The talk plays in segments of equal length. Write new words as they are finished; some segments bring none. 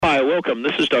welcome.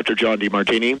 This is Dr. John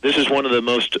DeMartini. This is one of the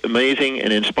most amazing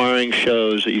and inspiring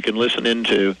shows that you can listen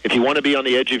into. If you want to be on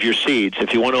the edge of your seats,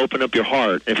 if you want to open up your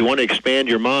heart, if you want to expand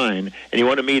your mind, and you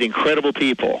want to meet incredible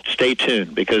people, stay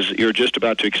tuned, because you're just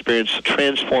about to experience a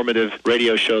transformative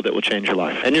radio show that will change your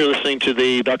life. And you're listening to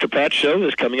the Dr. Pat Show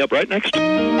that's coming up right next.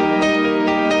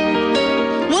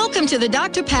 Welcome to the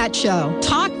Dr. Pat Show.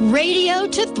 Talk radio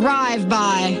to thrive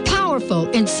by. Powerful,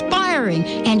 inspiring,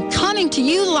 and coming to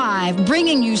you live,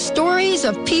 bringing you stories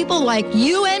of people like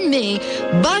you and me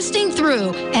busting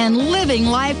through and living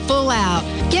life full out.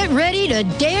 Get ready to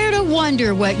dare to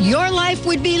wonder what your life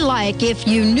would be like if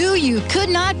you knew you could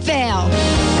not fail.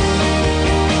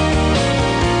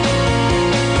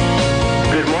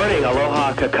 Good morning,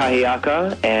 aloha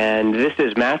kakahiaka, and this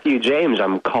is Matthew James.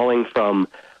 I'm calling from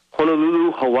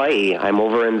Honolulu, Hawaii. I'm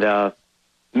over in the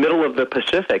middle of the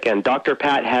Pacific, and Dr.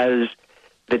 Pat has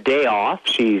the day off.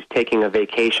 She's taking a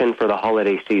vacation for the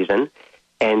holiday season,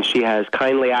 and she has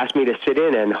kindly asked me to sit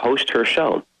in and host her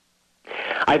show.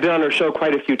 I've been on her show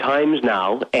quite a few times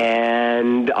now,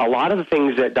 and a lot of the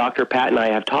things that Dr. Pat and I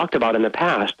have talked about in the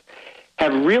past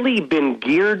have really been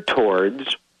geared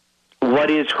towards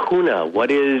what is Huna,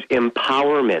 what is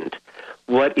empowerment,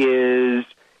 what is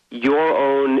your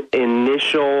own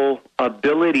initial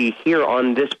ability here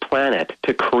on this planet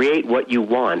to create what you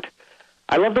want.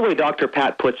 I love the way Dr.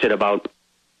 Pat puts it about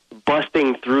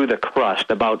busting through the crust,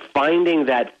 about finding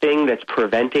that thing that's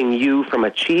preventing you from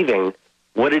achieving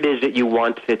what it is that you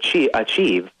want to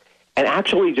achieve, and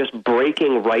actually just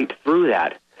breaking right through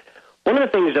that. One of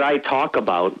the things that I talk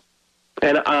about,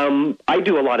 and I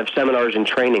do a lot of seminars and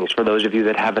trainings for those of you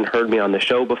that haven't heard me on the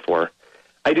show before.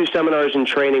 I do seminars and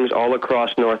trainings all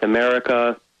across North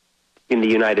America, in the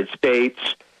United States,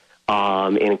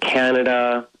 in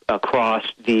Canada, across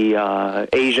the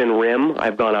Asian Rim.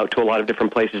 I've gone out to a lot of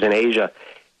different places in Asia.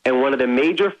 And one of the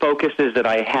major focuses that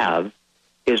I have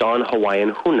is on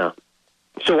Hawaiian Huna.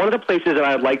 So one of the places that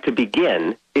I'd like to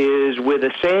begin is with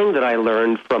a saying that I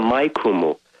learned from my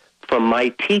kumu, from my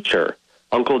teacher,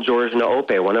 Uncle George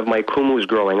Naope, one of my kumus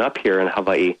growing up here in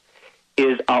Hawaii,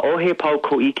 is Aohe pau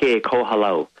ko'ike e ko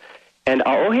halau. And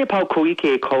Aohe pau ko'ike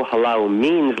e ko halau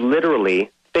means literally,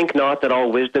 think not that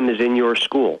all wisdom is in your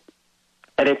school.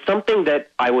 And it's something that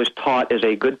I was taught is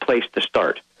a good place to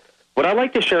start. What I'd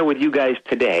like to share with you guys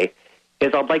today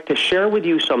is I'd like to share with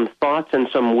you some thoughts and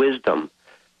some wisdom,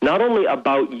 not only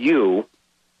about you,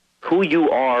 who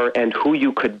you are and who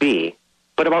you could be,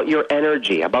 but about your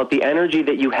energy, about the energy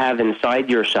that you have inside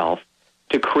yourself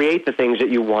to create the things that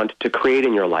you want to create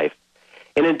in your life.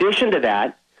 In addition to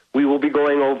that, we will be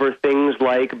going over things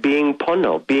like being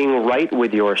pono, being right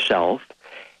with yourself,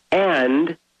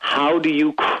 and how do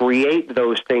you create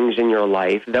those things in your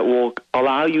life that will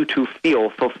allow you to feel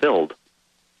fulfilled.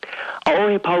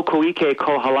 Aohe pau ko'ike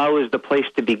ko halau is the place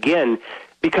to begin,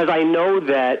 because I know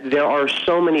that there are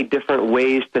so many different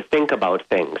ways to think about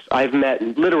things. I've met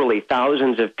literally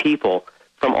thousands of people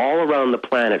from all around the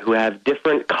planet who have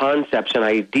different concepts and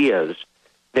ideas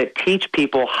that teach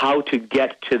people how to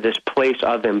get to this place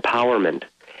of empowerment.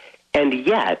 And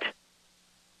yet,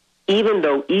 even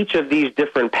though each of these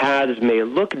different paths may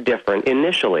look different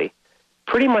initially,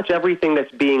 pretty much everything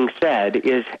that's being said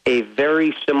is a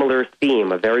very similar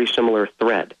theme, a very similar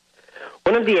thread.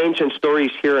 One of the ancient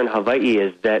stories here in Hawaii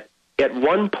is that at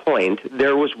one point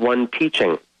there was one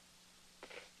teaching.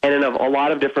 And in a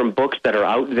lot of different books that are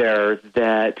out there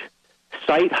that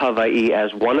cite Hawaii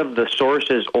as one of the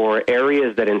sources or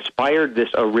areas that inspired this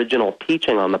original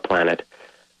teaching on the planet,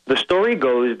 the story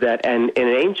goes that in an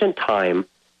ancient time,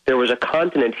 there was a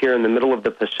continent here in the middle of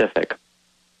the Pacific,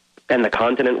 and the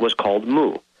continent was called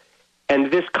Mu.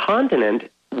 And this continent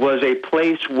was a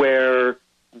place where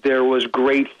there was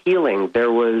great healing,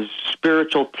 there was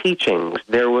spiritual teachings,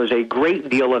 there was a great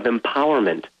deal of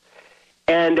empowerment.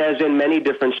 And as in many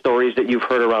different stories that you've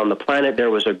heard around the planet, there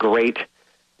was a great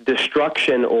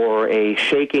destruction or a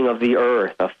shaking of the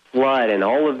earth, a flood, and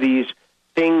all of these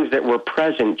things that were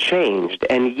present changed.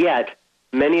 And yet,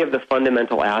 many of the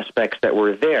fundamental aspects that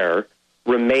were there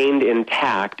remained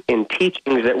intact in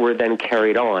teachings that were then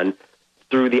carried on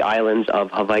through the islands of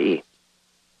Hawaii.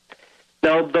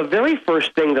 Now, the very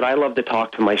first thing that I love to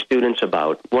talk to my students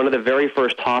about, one of the very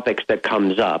first topics that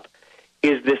comes up,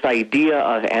 is this idea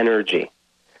of energy.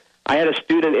 I had a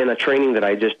student in a training that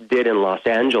I just did in Los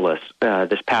Angeles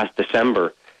this past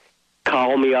December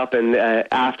call me up and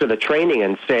after the training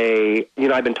and say, you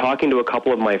know, I've been talking to a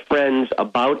couple of my friends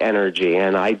about energy,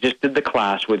 and I just did the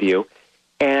class with you,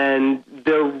 and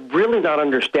they're really not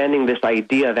understanding this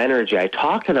idea of energy. I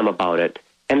talk to them about it,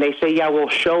 and they say, yeah, well,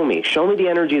 show me the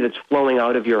energy that's flowing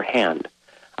out of your hand.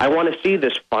 I want to see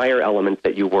this fire element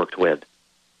that you worked with,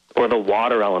 or the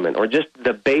water element, or just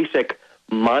the basic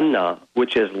mana,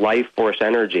 which is life force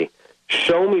energy.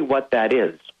 Show me what that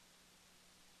is.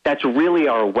 That's really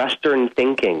our Western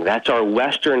thinking. That's our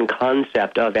Western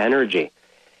concept of energy.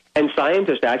 And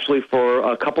scientists actually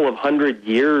for a couple of 100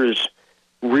 years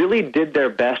really did their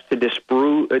best to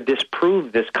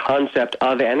disprove this concept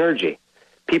of energy.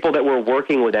 People that were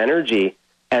working with energy,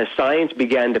 as science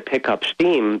began to pick up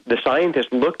steam, the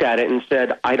scientists looked at it and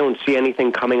said, I don't see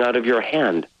anything coming out of your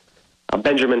hand.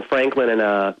 Benjamin Franklin and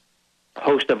a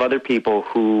host of other people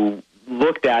who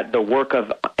looked at the work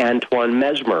of Antoine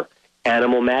Mesmer,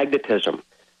 animal magnetism.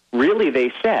 Really,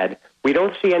 they said, we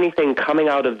don't see anything coming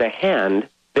out of the hand,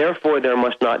 therefore there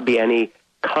must not be any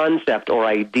concept or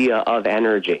idea of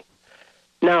energy.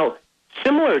 Now,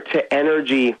 similar to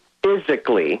energy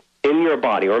physically in your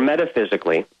body or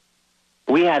metaphysically,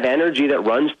 we have energy that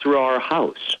runs through our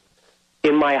house.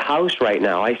 In my house right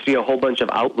now, I see a whole bunch of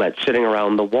outlets sitting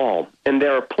around the wall, and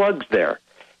there are plugs there.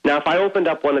 Now, if I opened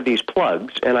up one of these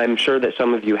plugs, and I'm sure that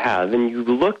some of you have, and you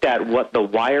looked at what the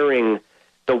wiring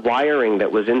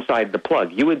that was inside the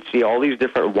plug, you would see all these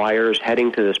different wires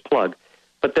heading to this plug.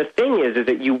 But the thing is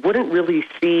that you wouldn't really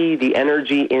see the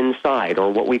energy inside,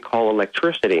 or what we call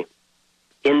electricity,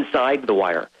 inside the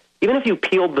wire. Even if you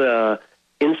peeled the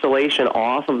insulation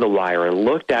off of the wire and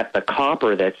looked at the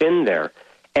copper that's in there,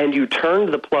 and you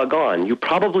turned the plug on, you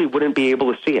probably wouldn't be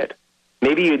able to see it.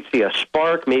 Maybe you'd see a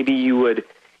spark. Maybe you would,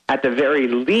 at the very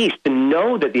least,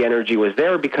 know that the energy was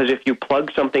there, because if you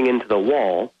plug something into the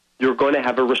wall, you're going to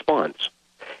have a response.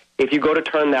 If you go to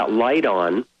turn that light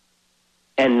on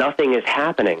and nothing is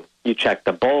happening, you check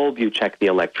the bulb, you check the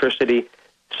electricity.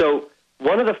 So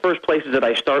one of the first places that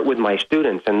I start with my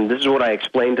students, and this is what I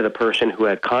explained to the person who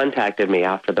had contacted me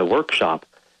after the workshop,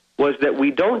 was that we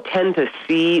don't tend to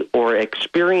see or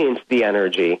experience the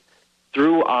energy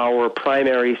through our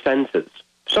primary senses.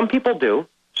 Some people do.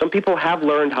 Some people have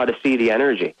learned how to see the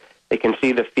energy. They can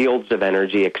see the fields of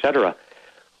energy, etc.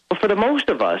 But for the most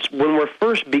of us, when we're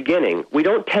first beginning, we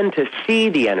don't tend to see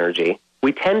the energy.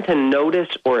 We tend to notice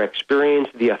or experience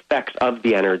the effects of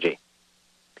the energy.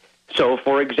 So,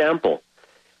 for example,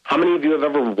 how many of you have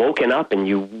ever woken up and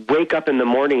you wake up in the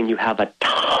morning and you have a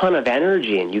ton of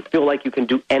energy and you feel like you can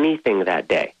do anything that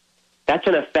day? That's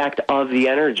an effect of the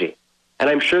energy. And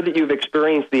I'm sure that you've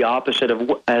experienced the opposite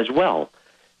as well.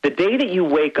 The day that you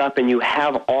wake up and you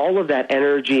have all of that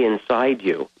energy inside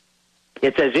you,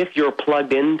 it's as if you're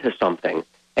plugged into something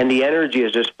and the energy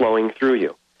is just flowing through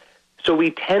you. So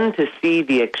we tend to see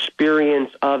the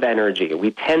experience of energy. We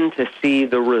tend to see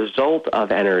the result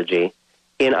of energy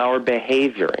in our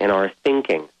behavior, in our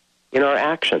thinking, in our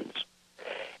actions.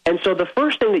 And so the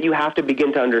first thing that you have to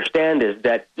begin to understand is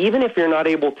that even if you're not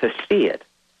able to see it,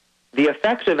 the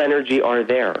effects of energy are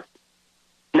there.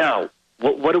 Now,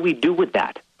 what do we do with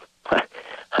that?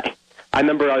 I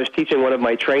remember I was teaching one of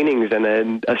my trainings, and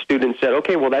then a student said,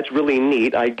 okay, well, that's really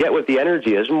neat. I get what the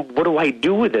energy is. What do I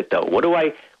do with it, though? What do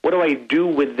I do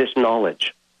with this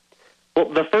knowledge? Well,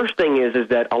 the first thing is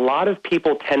that a lot of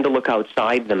people tend to look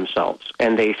outside themselves,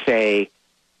 and they say,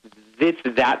 it's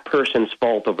that person's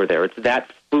fault over there. It's that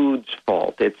food's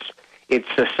fault. It's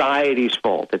society's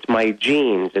fault. It's my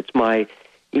genes. It's my...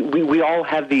 We all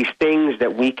have these things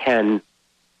that we can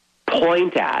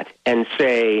point at and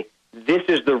say, this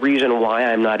is the reason why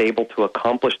I'm not able to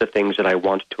accomplish the things that I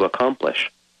want to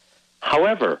accomplish.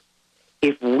 However,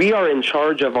 if we are in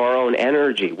charge of our own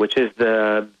energy, which is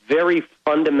the very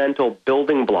fundamental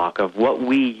building block of what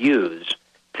we use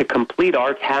to complete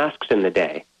our tasks in the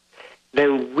day,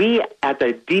 then we, at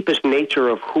the deepest nature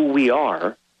of who we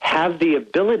are, have the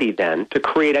ability then to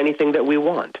create anything that we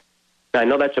want. Now, I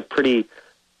know that's a pretty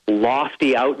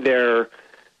lofty, out there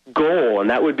goal, and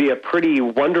that would be a pretty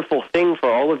wonderful thing for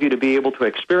all of you to be able to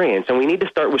experience. And we need to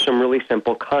start with some really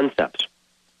simple concepts.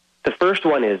 The first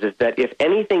one is that if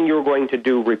anything you're going to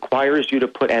do requires you to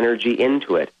put energy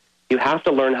into it, you have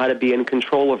to learn how to be in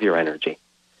control of your energy.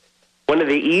 One of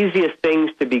the easiest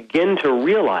things to begin to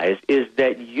realize is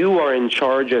that you are in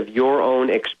charge of your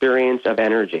own experience of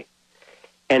energy.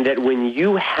 And that when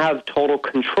you have total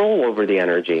control over the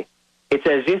energy, it's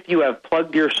as if you have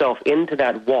plugged yourself into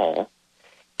that wall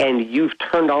and you've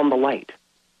turned on the light.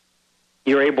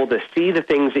 You're able to see the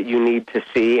things that you need to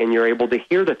see, and you're able to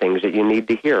hear the things that you need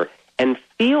to hear, and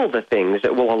feel the things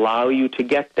that will allow you to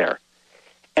get there.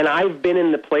 And I've been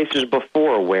in the places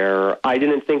before where I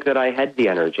didn't think that I had the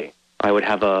energy. I would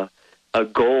have a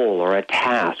goal or a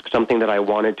task, something that I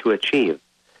wanted to achieve.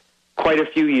 Quite a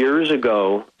few years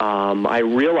ago, I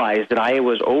realized that I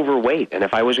was overweight, and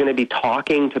if I was going to be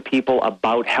talking to people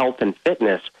about health and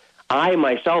fitness, I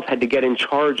myself had to get in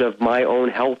charge of my own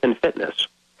health and fitness.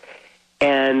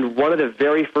 And one of the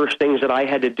very first things that I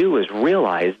had to do is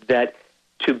realize that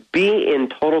to be in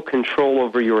total control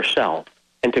over yourself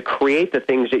and to create the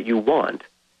things that you want,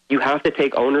 you have to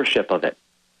take ownership of it.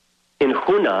 In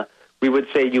Huna, we would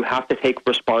say you have to take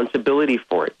responsibility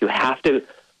for it. You have to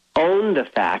own the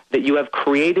fact that you have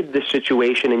created this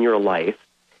situation in your life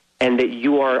and that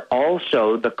you are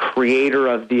also the creator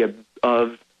of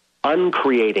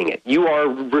uncreating it. You are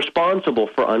responsible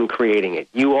for uncreating it.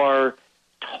 You are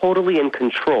totally in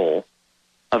control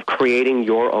of creating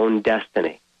your own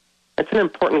destiny. That's an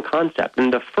important concept.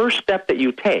 And the first step that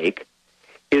you take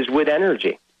is with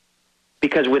energy.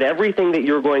 Because with everything that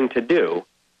you're going to do,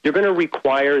 you're going to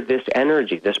require this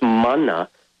energy, this mana,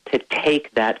 to take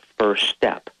that first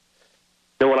step.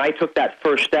 Now, when I took that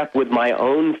first step with my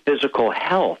own physical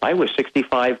health, I was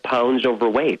 65 pounds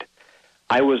overweight.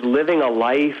 I was living a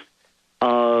life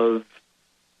of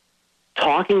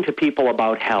talking to people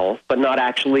about health, but not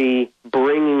actually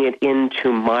bringing it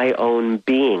into my own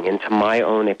being, into my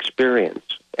own experience.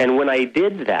 And when I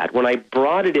did that, when I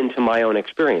brought it into my own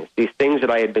experience, these things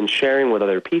that I had been sharing with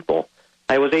other people,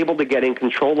 I was able to get in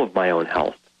control of my own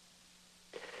health.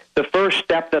 The first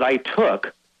step that I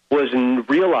took was in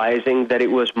realizing that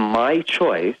it was my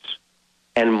choice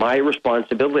and my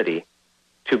responsibility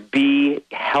to be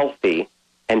healthy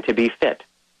and to be fit.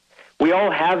 We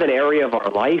all have an area of our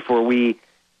life where we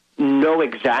know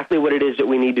exactly what it is that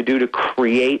we need to do to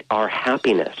create our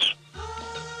happiness.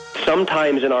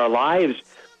 Sometimes in our lives,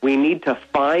 we need to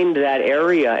find that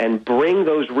area and bring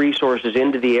those resources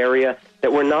into the area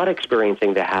that we're not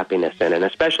experiencing the happiness in. And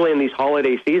especially in these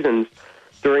holiday seasons,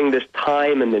 during this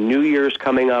time and the New Year's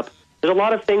coming up, there's a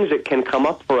lot of things that can come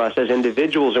up for us as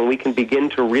individuals, and we can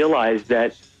begin to realize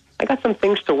that I got some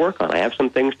things to work on. I have some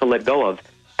things to let go of,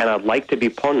 and I'd like to be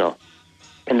pono.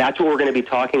 And that's what we're going to be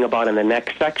talking about in the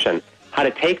next section, how to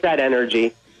take that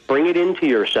energy, bring it into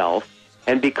yourself,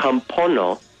 and become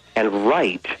pono and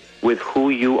right with who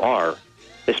you are,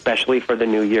 especially for the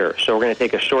new year. So we're going to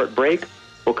take a short break.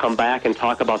 We'll come back and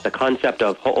talk about the concept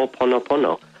of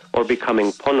ho'oponopono, or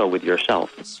becoming pono with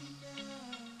yourself.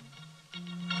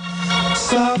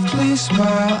 Softly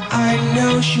smile, I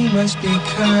know she must be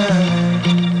kind.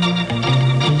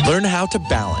 Learn how to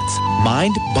balance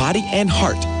mind, body, and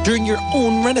heart during your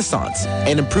own renaissance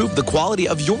and improve the quality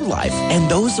of your life and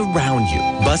those around you.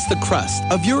 Bust the crust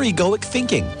of your egoic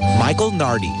thinking. Michael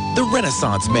Nardi, the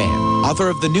Renaissance Man, author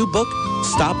of the new book,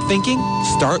 Stop Thinking,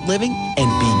 Start Living,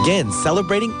 and Begin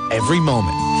Celebrating Every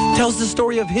Moment, tells the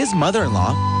story of his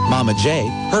mother-in-law, Mama J,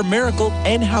 her miracle,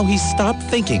 and how he stopped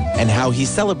thinking and how he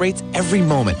celebrates every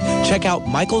moment. Check out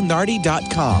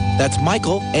michaelnardi.com. That's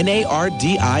Michael,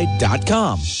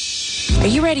 Nardi.com. Are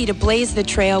you ready to blaze the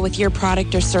trail with your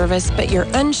product or service, but you're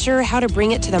unsure how to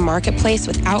bring it to the marketplace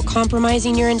without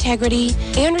compromising your integrity?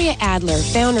 Andrea Adler,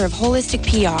 founder of Holistic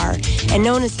PR and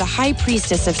known as the High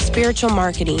Priestess of Spiritual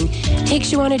Marketing,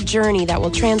 takes you on a journey that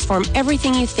will transform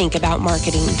everything you think about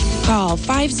marketing. Call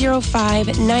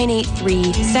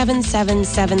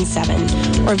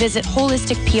 505-983-7777 or visit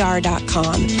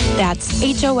holisticpr.com. That's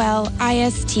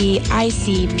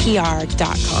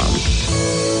HOLISTICPR.com.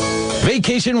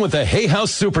 Vacation with the Hay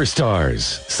House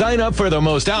Superstars. Sign up for the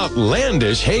most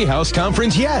outlandish Hay House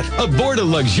conference yet, aboard a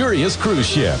luxurious cruise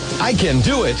ship. I Can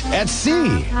Do It at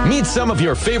Sea. Meet some of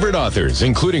your favorite authors,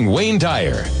 including Wayne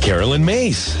Dyer, Carolyn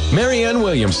Mace, Marianne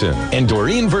Williamson, and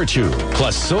Doreen Virtue,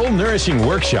 plus soul-nourishing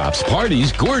workshops,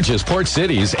 parties, gorgeous port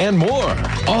cities, and more.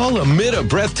 All amid a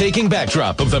breathtaking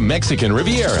backdrop of the Mexican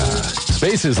Riviera.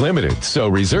 Space is limited, so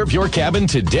reserve your cabin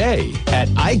today at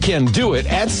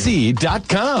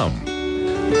ICanDoItAtSea.com.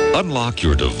 Unlock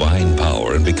your divine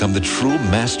power and become the true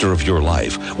master of your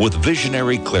life with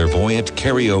visionary clairvoyant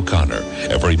Carrie O'Connor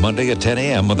every Monday at 10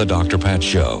 a.m. on the Dr. Pat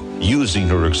Show. Using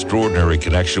her extraordinary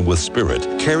connection with Spirit,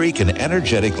 Carrie can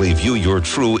energetically view your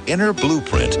true inner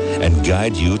blueprint and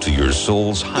guide you to your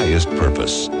soul's highest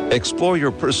purpose. Explore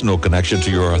your personal connection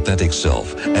to your authentic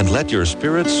self and let your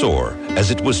spirit soar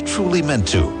as it was truly meant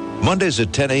to. Mondays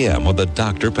at 10 a.m. on the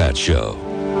Dr. Pat Show.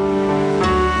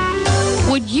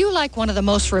 Would you like one of the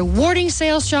most rewarding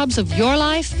sales jobs of your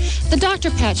life? The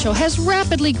Dr. Pat Show has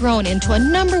rapidly grown into a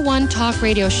 #1 talk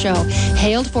radio show,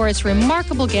 hailed for its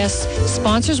remarkable guests,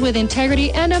 sponsors with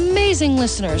integrity, and amazing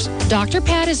listeners. Dr.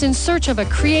 Pat is in search of a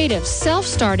creative,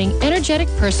 self-starting, energetic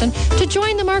person to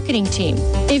join the marketing team.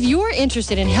 If you're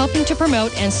interested in helping to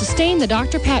promote and sustain the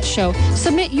Dr. Pat Show,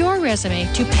 submit your resume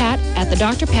to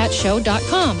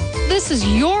pat@thedrpatshow.com. This is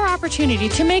your opportunity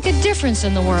to make a difference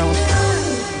in the world.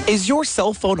 Is your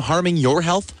cell phone harming your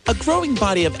health? A growing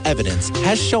body of evidence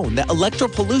has shown that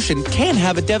electropollution can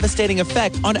have a devastating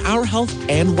effect on our health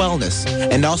and wellness,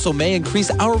 and also may increase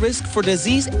our risk for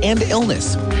disease and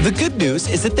illness. The good news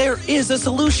is that there is a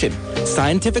solution.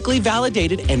 Scientifically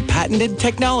validated and patented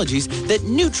technologies that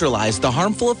neutralize the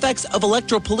harmful effects of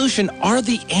electropollution are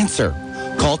the answer.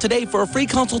 Call today for a free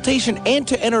consultation and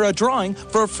to enter a drawing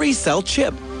for a free cell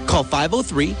chip. Call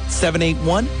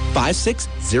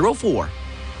 503-781-5604.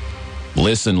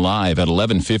 Listen live at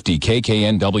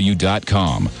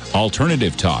 1150kknw.com.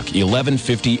 Alternative Talk,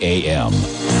 1150 AM.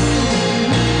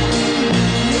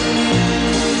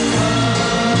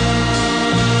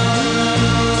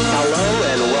 Hello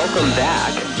and welcome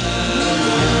back.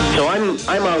 So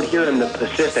I'm out here in the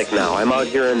Pacific now. I'm out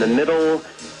here in the middle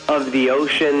of the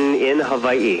ocean in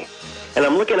Hawaii. And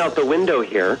I'm looking out the window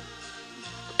here,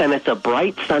 and it's a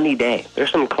bright sunny day.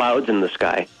 There's some clouds in the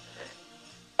sky.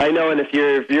 I know, and if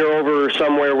you're over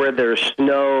somewhere where there's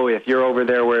snow, if you're over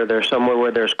there where there's somewhere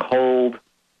where there's cold,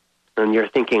 and you're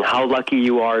thinking how lucky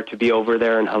you are to be over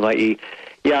there in Hawaii.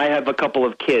 Yeah, I have a couple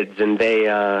of kids, and they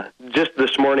just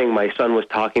this morning my son was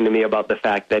talking to me about the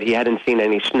fact that he hadn't seen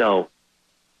any snow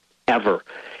ever.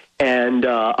 And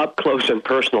up close and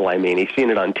personal, I mean, he's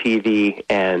seen it on TV.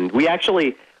 And we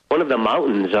actually, one of the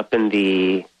mountains up in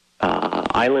the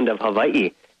island of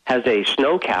Hawaii has a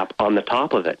snow cap on the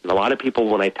top of it. And a lot of people,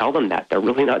 when I tell them that, they're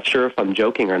really not sure if I'm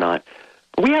joking or not.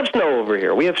 But we have snow over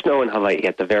here. We have snow in Hawaii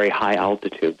at the very high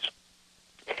altitudes.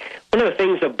 One of the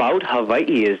things about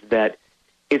Hawaii is that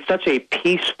it's such a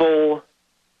peaceful,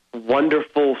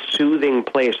 wonderful, soothing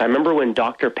place. I remember when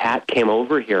Dr. Pat came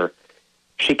over here,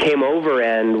 she came over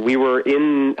and we were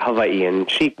in Hawaii, and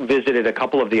she visited a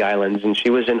couple of the islands, and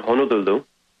she was in Honolulu.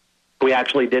 We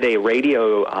actually did a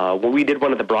radio, we did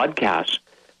one of the broadcasts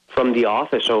from the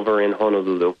office over in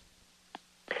Honolulu.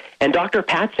 And Dr.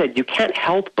 Pat said, you can't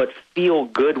help but feel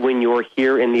good when you're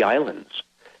here in the islands.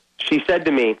 She said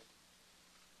to me,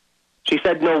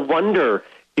 no wonder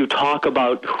you talk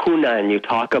about Huna and you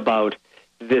talk about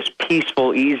this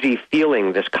peaceful, easy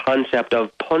feeling, this concept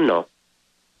of pono.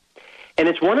 And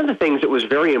it's one of the things that was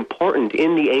very important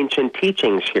in the ancient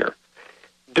teachings here.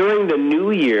 During the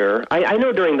New Year, I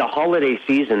know during the holiday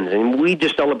seasons, and we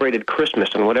just celebrated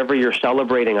Christmas, and whatever you're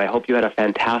celebrating, I hope you had a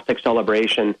fantastic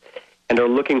celebration and are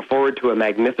looking forward to a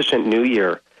magnificent New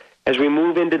Year. As we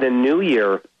move into the New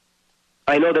Year,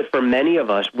 I know that for many of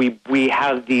us, we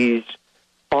have these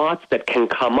thoughts that can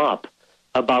come up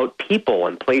about people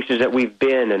and places that we've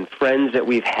been and friends that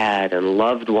we've had and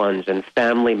loved ones and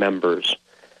family members.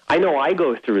 I know I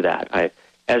go through that.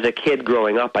 As a kid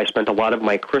growing up, I spent a lot of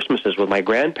my Christmases with my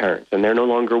grandparents, and they're no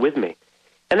longer with me.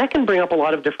 And that can bring up a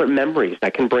lot of different memories.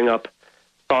 That can bring up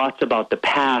thoughts about the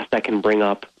past. That can bring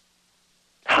up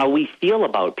how we feel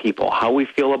about people, how we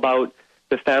feel about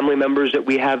the family members that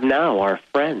we have now, our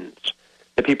friends,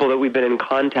 the people that we've been in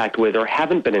contact with or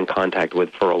haven't been in contact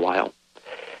with for a while.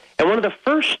 And one of the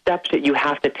first steps that you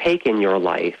have to take in your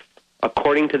life,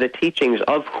 according to the teachings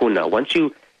of Huna, once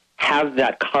you have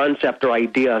that concept or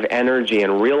idea of energy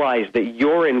and realize that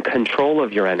you're in control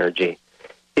of your energy,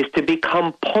 is to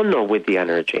become pono with the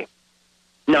energy.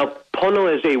 Now, pono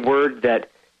is a word that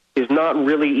is not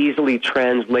really easily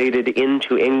translated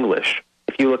into English.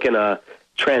 If you look in a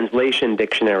translation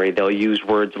dictionary, they'll use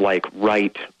words like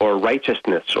right or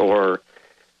righteousness or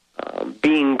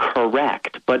being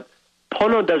correct. But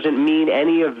pono doesn't mean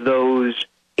any of those.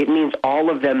 It means all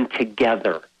of them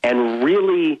together. And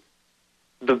really,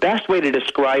 the best way to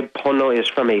describe pono is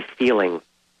from a feeling.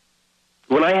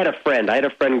 When I had a friend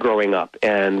growing up,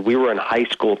 and we were in high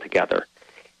school together.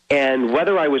 And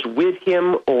whether I was with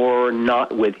him or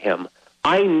not with him,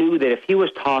 I knew that if he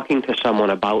was talking to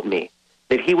someone about me,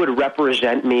 that he would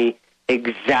represent me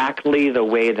exactly the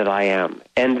way that I am,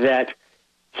 and that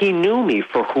he knew me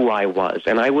for who I was.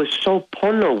 And I was so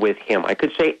pono with him. I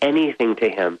could say anything to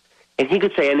him, and he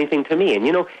could say anything to me. And,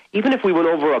 you know, even if we went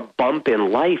over a bump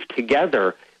in life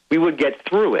together, we would get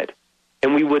through it,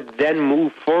 and we would then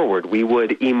move forward. We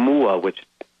would imua,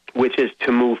 which is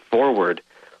to move forward,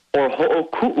 or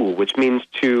ho'oku'u, which means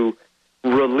to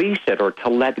release it or to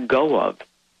let go of.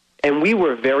 And we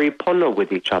were very pono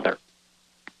with each other.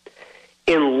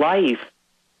 In life,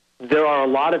 there are a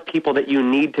lot of people that you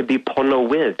need to be pono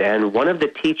with, and one of the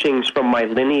teachings from my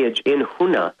lineage in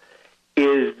Huna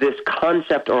is this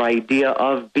concept or idea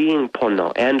of being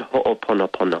pono and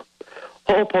ho'oponopono.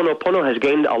 Ho'oponopono has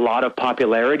gained a lot of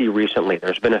popularity recently.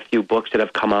 There's been a few books that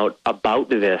have come out about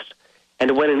this,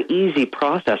 and what an easy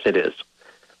process it is.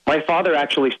 My father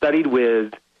actually studied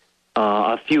with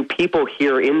a few people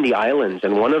here in the islands,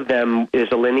 and one of them is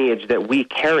a lineage that we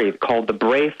carried called the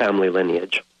Bray family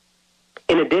lineage.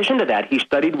 In addition to that, he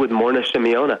studied with Morna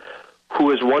Simeona,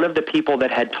 who is one of the people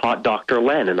that had taught Dr.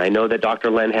 Len. And I know that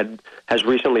Dr. Len has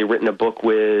recently written a book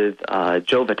with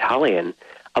Joe Vitalian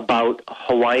about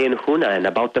Hawaiian Huna and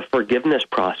about the forgiveness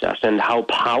process and how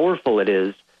powerful it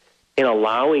is in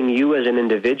allowing you as an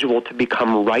individual to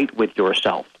become right with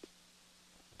yourself.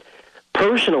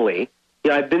 Personally,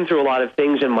 I've been through a lot of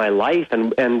things in my life,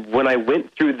 and when I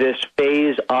went through this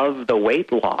phase of the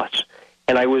weight loss,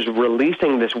 and I was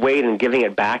releasing this weight and giving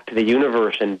it back to the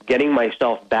universe and getting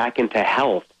myself back into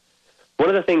health, one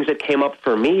of the things that came up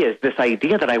for me is this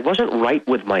idea that I wasn't right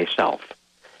with myself.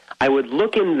 I would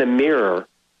look in the mirror,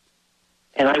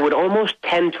 and I would almost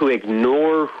tend to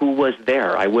ignore who was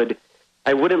there. I wouldn't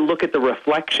look at the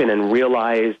reflection and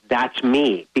realize that's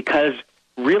me, because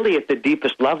really at the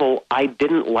deepest level, I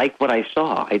didn't like what I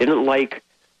saw. I didn't like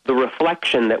the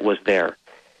reflection that was there.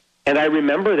 And I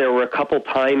remember there were a couple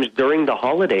times during the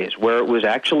holidays where it was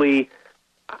actually,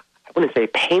 I wouldn't say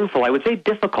painful, I would say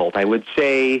difficult. I would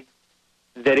say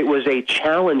that it was a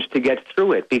challenge to get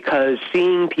through it, because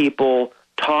seeing people,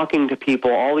 talking to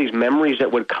people, all these memories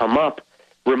that would come up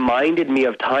reminded me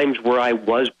of times where I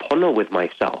was pono with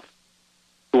myself,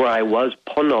 where I was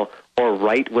pono or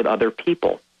right with other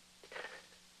people.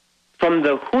 From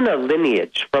the Huna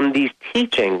lineage, from these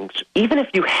teachings, even if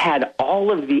you had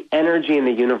all of the energy in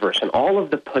the universe and all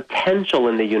of the potential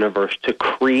in the universe to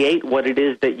create what it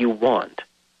is that you want,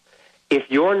 if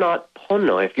you're not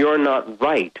pono, if you're not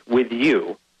right with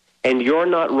you, and you're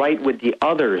not right with the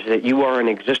others that you are in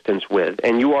existence with,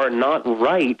 and you are not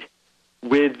right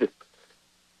with,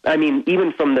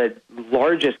 even from the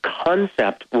largest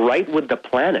concept, right with the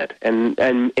planet. And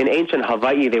in ancient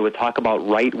Hawaii, they would talk about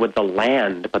right with the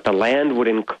land, but the land would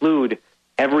include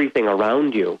everything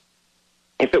around you.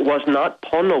 If it was not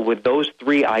pono with those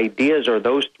three ideas or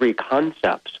those three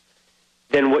concepts,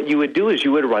 then what you would do is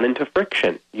you would run into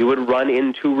friction. You would run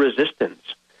into resistance.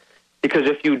 Because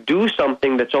if you do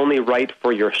something that's only right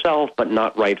for yourself but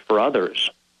not right for others,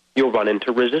 you'll run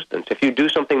into resistance. If you do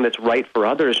something that's right for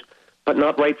others but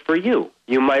not right for you,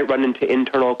 you might run into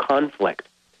internal conflict.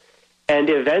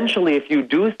 And eventually, if you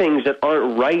do things that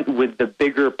aren't right with the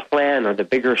bigger plan or the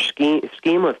bigger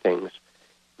scheme of things,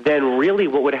 then really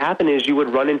what would happen is you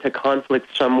would run into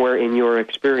conflict somewhere in your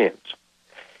experience.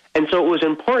 And so it was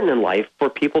important in life for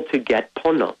people to get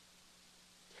pono.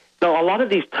 Now, a lot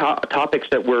of these topics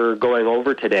that we're going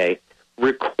over today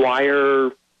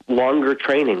require longer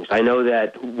trainings. I know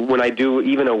that when I do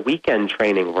even a weekend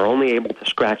training, we're only able to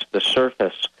scratch the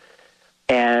surface,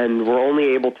 and we're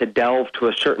only able to delve to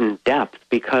a certain depth,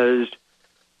 because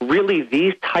really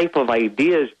these type of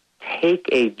ideas take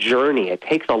a journey. It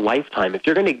takes a lifetime. If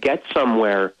you're going to get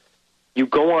somewhere, you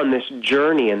go on this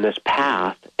journey and this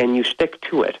path, and you stick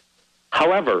to it.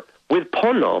 However, with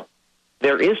pono,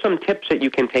 there is some tips that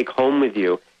you can take home with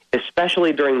you,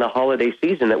 especially during the holiday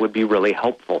season, that would be really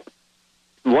helpful.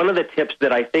 One of the tips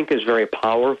that I think is very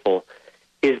powerful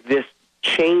is this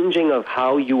changing of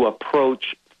how you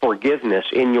approach forgiveness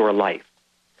in your life.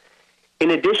 In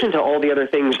addition to all the other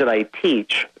things that I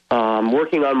teach,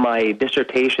 working on my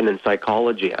dissertation in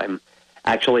psychology, I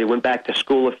actually went back to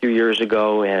school a few years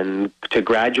ago and to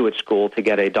graduate school to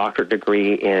get a doctorate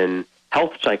degree in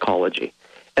health psychology.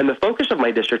 And the focus of my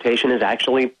dissertation is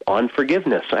actually on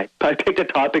forgiveness. I picked a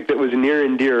topic that was near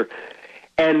and dear.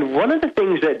 And one of the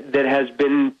things that has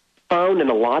been found in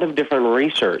a lot of different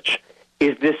research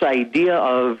is this idea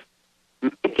of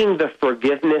making the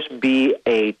forgiveness be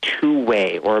a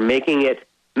two-way, or making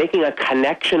a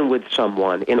connection with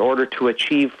someone in order to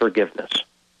achieve forgiveness.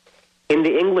 In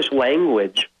the English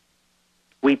language,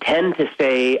 we tend to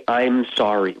say, I'm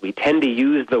sorry. We tend to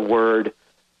use the word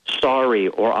sorry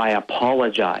or I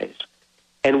apologize.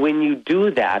 And when you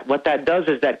do that, what that does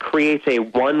is that creates a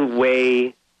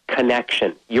one-way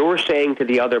connection. You're saying to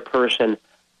the other person,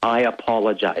 I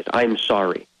apologize, I'm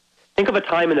sorry. Think of a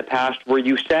time in the past where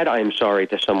you said I'm sorry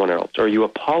to someone else, or you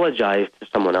apologized to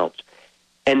someone else,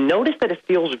 and notice that it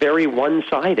feels very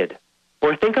one-sided.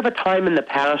 Or think of a time in the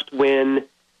past when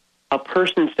a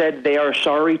person said they are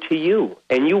sorry to you,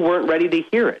 and you weren't ready to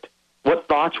hear it. What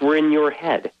thoughts were in your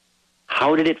head?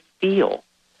 How did it feel?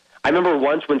 I remember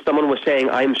once when someone was saying,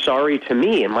 I'm sorry to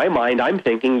me. In my mind, I'm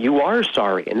thinking, you are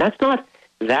sorry. And that's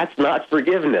not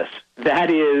forgiveness.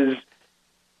 That is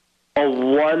a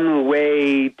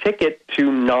one-way ticket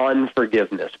to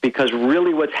non-forgiveness, because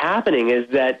really what's happening is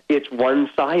that it's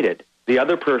one-sided. The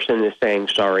other person is saying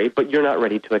sorry, but you're not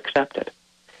ready to accept it.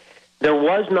 There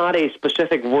was not a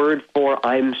specific word for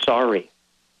I'm sorry.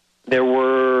 There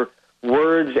were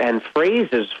words and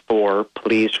phrases for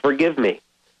please forgive me,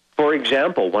 For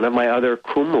example, one of my other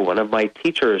kumu, one of my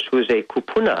teachers who's a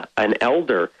kupuna, an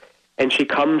elder, and she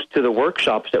comes to the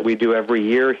workshops that we do every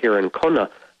year here in Kona.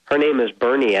 Her name is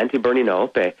Bernie, Auntie Bernie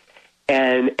Naope.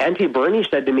 And Auntie Bernie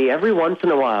said to me, every once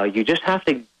in a while, you just have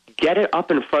to get it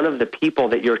up in front of the people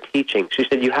that you're teaching. She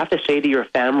said, you have to say to your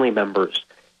family members,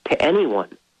 to anyone,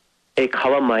 e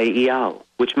kalamai iau,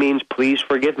 which means please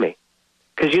forgive me.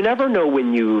 Because you never know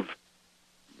when you've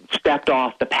stepped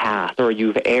off the path or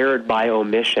you've erred by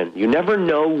omission. You never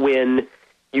know when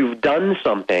you've done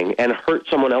something and hurt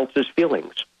someone else's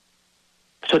feelings.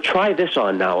 So try this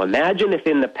on now. Imagine if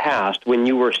in the past when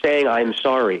you were saying, I'm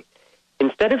sorry,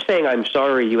 instead of saying, I'm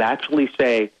sorry, you actually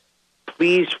say,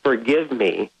 please forgive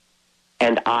me,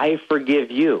 and I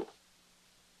forgive you.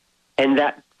 And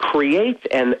that creates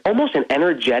almost an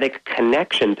energetic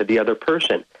connection to the other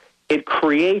person. It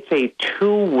creates a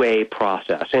two-way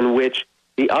process in which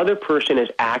the other person is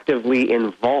actively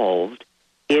involved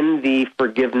in the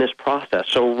forgiveness process.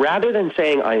 So rather than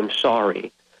saying, I am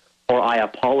sorry, or I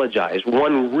apologize,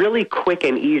 one really quick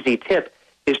and easy tip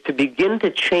is to begin to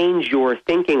change your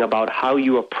thinking about how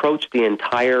you approach the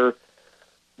entire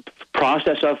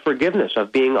process of forgiveness,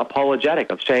 of being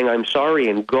apologetic, of saying I'm sorry,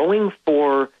 and going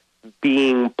for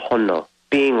being pono,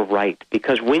 being right.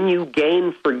 Because when you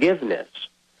gain forgiveness,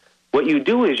 what you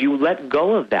do is you let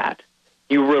go of that.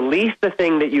 You release the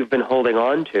thing that you've been holding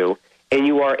on to, and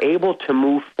you are able to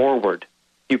move forward.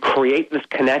 You create this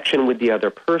connection with the other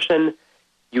person.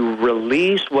 You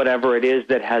release whatever it is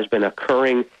that has been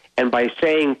occurring, and by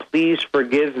saying, please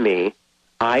forgive me,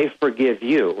 I forgive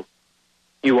you,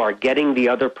 you are getting the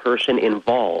other person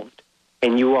involved,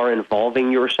 and you are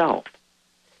involving yourself.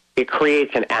 It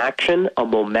creates an action, a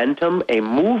momentum, a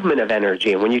movement of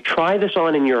energy. And when you try this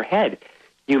on in your head,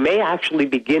 you may actually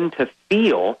begin to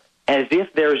feel as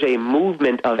if there's a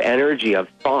movement of energy, of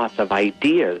thoughts, of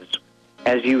ideas,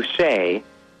 as you say,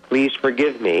 please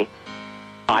forgive me,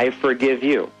 I forgive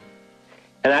you.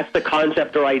 And that's the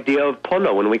concept or idea of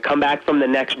pono. When we come back from the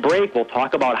next break, we'll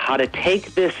talk about how to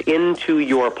take this into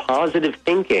your positive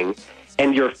thinking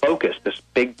and your focus, this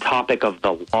big topic of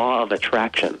the law of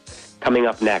attraction, coming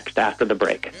up next after the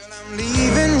break. I'm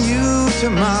leaving you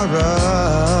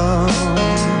tomorrow.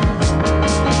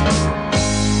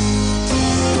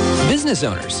 Business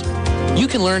owners, you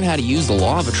can learn how to use the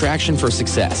law of attraction for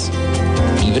success,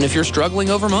 even if you're struggling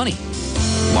over money.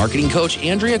 Marketing coach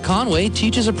Andrea Conway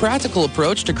teaches a practical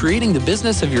approach to creating the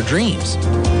business of your dreams.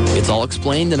 It's all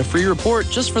explained in a free report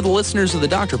just for the listeners of the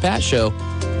Dr. Pat Show.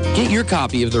 Get your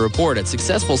copy of the report at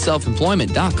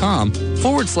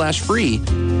successfulselfemployment.com/free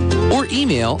or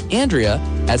email Andrea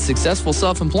at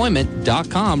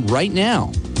successfulselfemployment.com right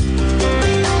now.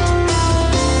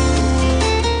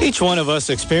 Each one of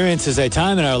us experiences a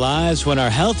time in our lives when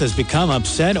our health has become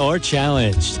upset or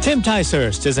challenged. Tim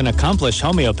Ticehurst is an accomplished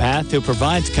homeopath who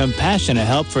provides compassionate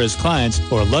help for his clients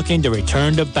who are looking to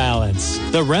return to balance.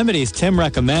 The remedies Tim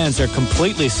recommends are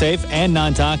completely safe and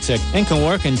non-toxic and can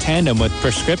work in tandem with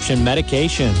prescription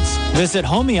medications. Visit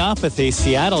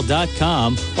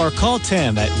homeopathyseattle.com or call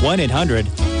Tim at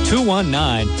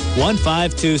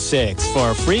 1-800-219-1526 for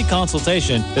a free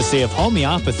consultation to see if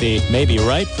homeopathy may be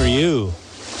right for you.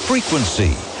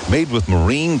 Frequency, made with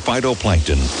marine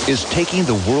phytoplankton, is taking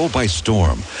the world by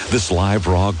storm. This live,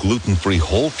 raw, gluten-free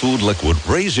whole food liquid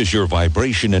raises your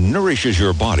vibration and nourishes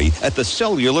your body at the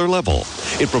cellular level.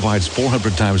 It provides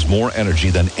 400 times more energy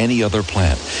than any other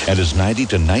plant and is 90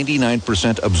 to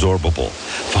 99% absorbable.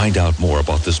 Find out more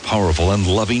about this powerful and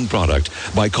loving product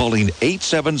by calling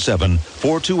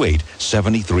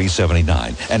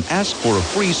 877-428-7379 and ask for a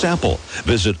free sample.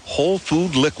 Visit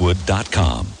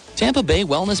wholefoodliquid.com. Tampa Bay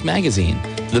Wellness Magazine,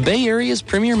 the Bay Area's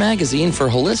premier magazine for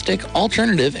holistic,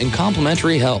 alternative, and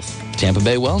complementary health. Tampa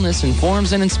Bay Wellness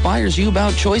informs and inspires you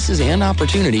about choices and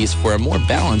opportunities for a more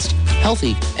balanced,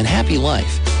 healthy, and happy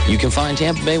life. You can find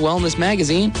Tampa Bay Wellness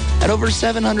Magazine at over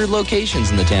 700 locations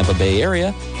in the Tampa Bay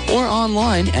area or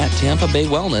online at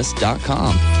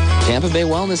tampabaywellness.com. Tampa Bay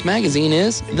Wellness Magazine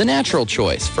is the natural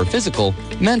choice for physical,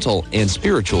 mental, and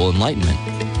spiritual enlightenment.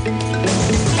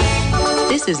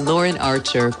 This is Lauren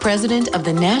Archer, president of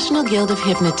the National Guild of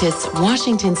Hypnotists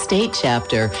Washington State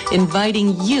Chapter,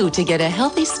 inviting you to get a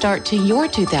healthy start to your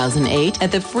 2008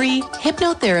 at the free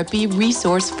Hypnotherapy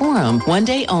Resource Forum, one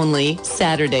day only,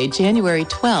 Saturday, January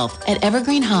 12th at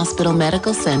Evergreen Hospital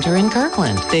Medical Center in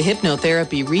Kirkland. The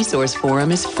Hypnotherapy Resource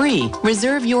Forum is free.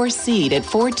 Reserve your seat at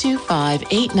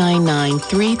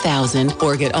 425-899-3000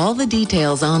 or get all the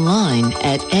details online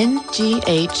at nghwa.org.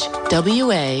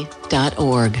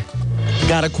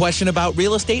 Got a question about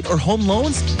real estate or home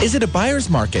loans? Is it a buyer's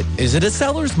market? Is it a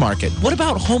seller's market? What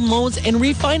about home loans and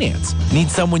refinance? Need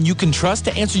someone you can trust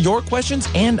to answer your questions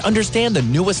and understand the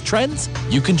newest trends?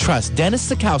 You can trust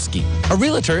Dennis Sikowski, a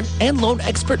realtor and loan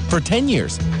expert for 10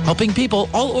 years, helping people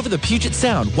all over the Puget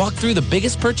Sound walk through the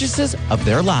biggest purchases of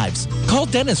their lives. Call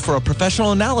Dennis for a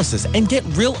professional analysis and get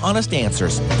real honest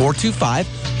answers.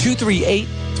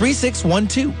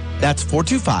 425-238-3612. That's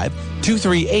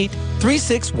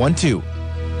 425-238-3612.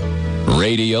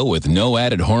 Radio with no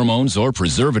added hormones or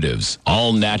preservatives.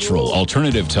 All natural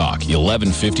alternative talk,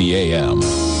 1150 AM.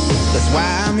 That's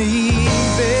why I'm easy.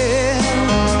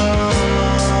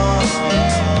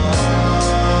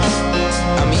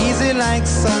 I'm easy like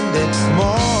Sunday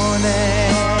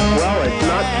morning. Well, it's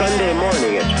not Sunday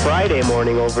morning. It's Friday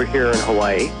morning over here in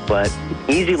Hawaii, but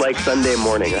easy like Sunday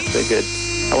morning. That's a good,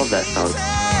 I love that song.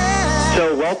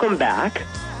 So welcome back.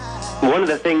 One of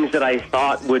the things that I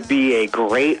thought would be a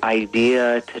great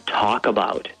idea to talk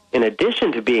about, in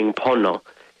addition to being pono,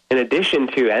 in addition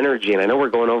to energy, and I know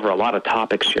we're going over a lot of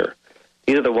topics here.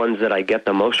 These are the ones that I get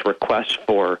the most requests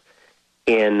for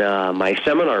in my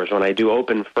seminars when I do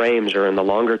open frames or in the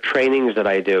longer trainings that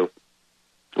I do.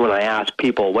 When I ask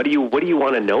people, what do you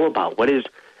want to know about? What is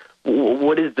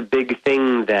the big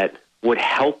thing that would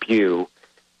help you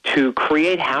to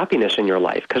create happiness in your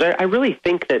life? Because I really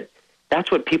think that that's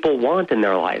what people want in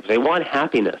their lives. They want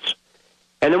happiness.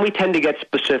 And then we tend to get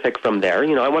specific from there.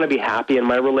 You know, I want to be happy in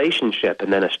my relationship.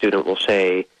 And then a student will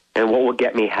say, and what will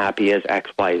get me happy is X,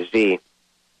 Y, Z.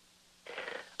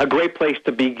 A great place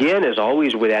to begin is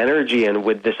always with energy and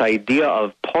with this idea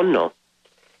of pono.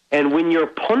 And when you're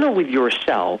pono with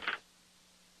yourself,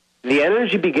 the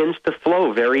energy begins to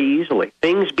flow very easily.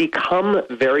 Things become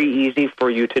very easy for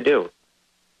you to do.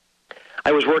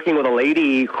 I was working with a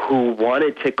lady who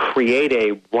wanted to create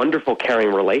a wonderful,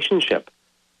 caring relationship.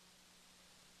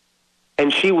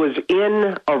 And she was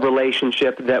in a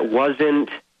relationship that wasn't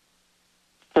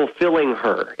fulfilling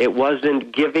her. It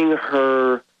wasn't giving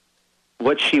her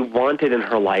what she wanted in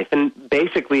her life. And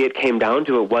basically it came down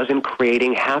to it wasn't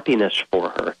creating happiness for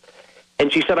her.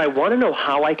 And she said, I want to know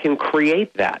how I can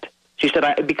create that. She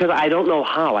said, because I don't know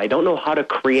how. I don't know how to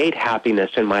create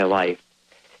happiness in my life.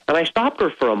 And I stopped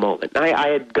her for a moment. I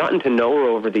had gotten to know her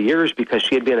over the years because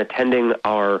she had been attending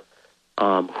our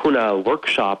Huna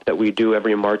workshop that we do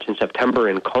every March and September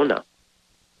in Kona.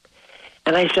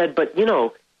 And I said, but, you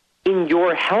know, in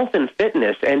your health and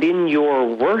fitness and in your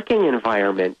working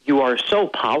environment, you are so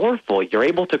powerful. You're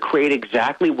able to create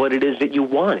exactly what it is that you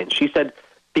want. And she said,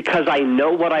 because I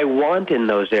know what I want in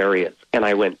those areas. And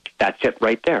I went, that's it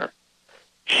right there.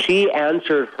 She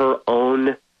answered her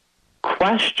own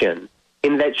question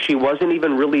in that she wasn't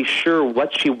even really sure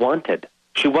what she wanted.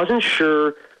 She wasn't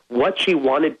sure what she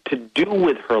wanted to do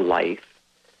with her life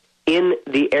in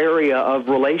the area of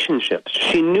relationships.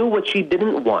 She knew what she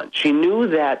didn't want. She knew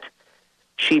that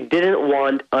she didn't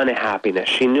want unhappiness.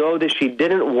 She knew that she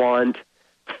didn't want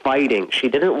fighting. She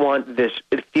didn't want this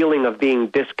feeling of being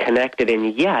disconnected,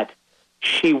 and yet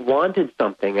she wanted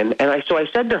something. So I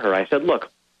said to her, I said,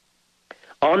 look,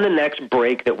 on the next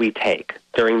break that we take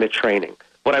during the training,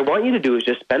 what I want you to do is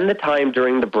just spend the time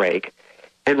during the break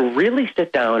and really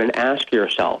sit down and ask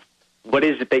yourself, what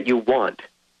is it that you want?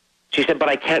 She said, but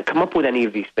I can't come up with any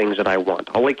of these things that I want.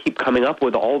 All I keep coming up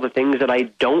with all the things that I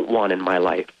don't want in my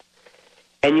life.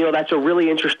 And, you know, that's a really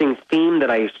interesting theme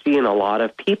that I see in a lot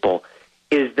of people,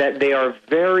 is that they are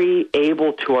very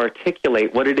able to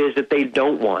articulate what it is that they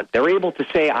don't want. They're able to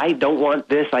say, I don't want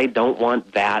this, I don't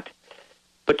want that.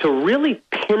 But to really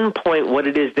pinpoint what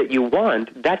it is that you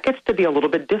want, that gets to be a little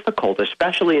bit difficult,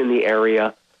 especially in the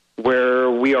area where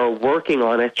we are working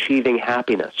on achieving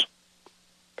happiness.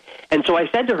 And so I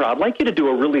said to her, I'd like you to do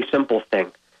a really simple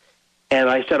thing. And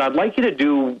I said, I'd like you to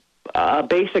do a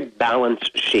basic balance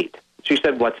sheet. She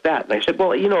said, what's that? And I said,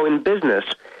 well, you know, in business,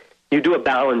 you do a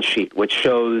balance sheet, which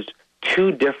shows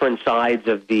two different sides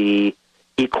of the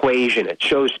equation. It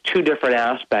shows two different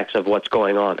aspects of what's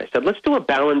going on. I said, let's do a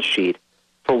balance sheet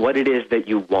for what it is that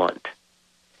you want.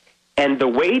 And the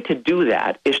way to do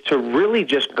that is to really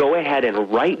just go ahead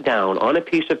and write down on a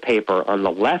piece of paper, on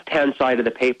the left-hand side of the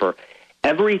paper,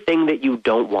 everything that you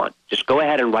don't want. Just go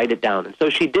ahead and write it down. And so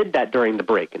she did that during the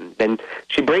break. And then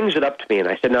she brings it up to me, and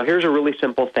I said, now here's a really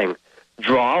simple thing.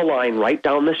 Draw a line right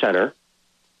down the center,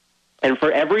 and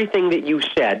for everything that you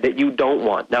said that you don't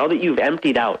want, now that you've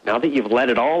emptied out, now that you've let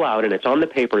it all out and it's on the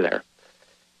paper there,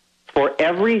 for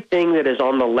everything that is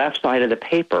on the left side of the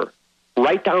paper,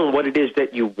 write down what it is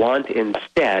that you want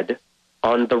instead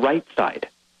on the right side.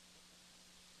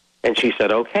 And she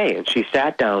said, okay. And she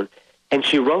sat down and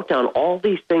she wrote down all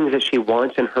these things that she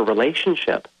wants in her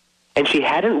relationship. And she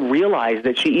hadn't realized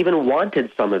that she even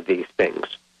wanted some of these things.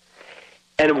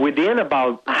 And within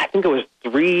about, I think it was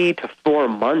 3 to 4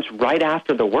 months right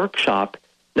after the workshop,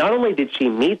 not only did she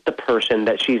meet the person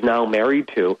that she's now married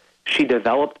to, she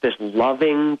developed this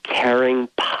loving, caring,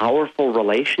 powerful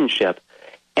relationship,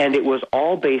 and it was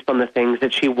all based on the things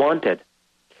that she wanted.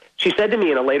 She said to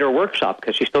me in a later workshop,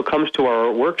 because she still comes to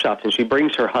our workshops and she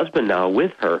brings her husband now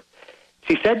with her,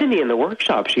 she said to me in the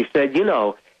workshop, she said, you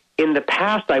know, in the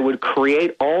past I would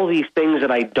create all these things that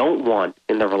I don't want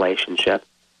in the relationship,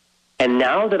 and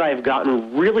now that I've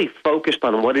gotten really focused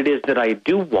on what it is that I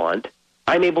do want,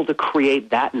 I'm able to create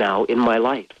that now in my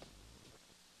life.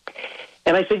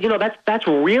 And I said, you know, that's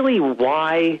really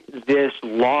why this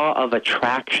law of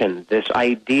attraction, this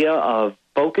idea of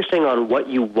focusing on what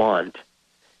you want,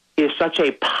 is such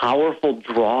a powerful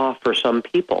draw for some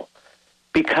people.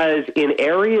 Because in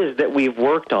areas that we've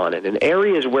worked on and in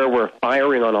areas where we're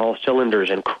firing on all cylinders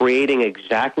and creating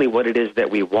exactly what it is that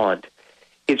we want,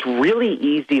 it's really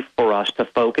easy for us to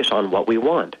focus on what we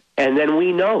want. And then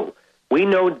we know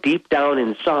deep down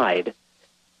inside,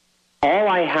 all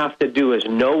I have to do is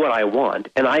know what I want,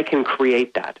 and I can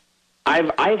create that.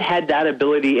 I've had that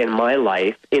ability in my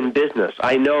life in business.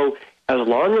 I know as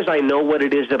long as I know what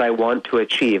it is that I want to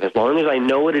achieve, as long as I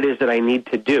know what it is that I need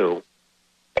to do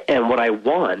and what I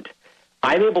want,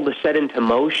 I'm able to set into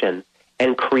motion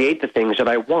and create the things that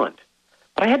I want.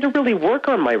 But I had to really work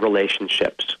on my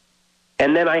relationships.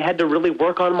 And then I had to really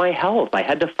work on my health. I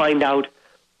had to find out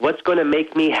what's going to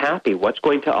make me happy, what's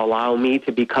going to allow me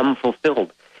to become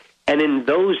fulfilled. And in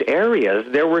those areas,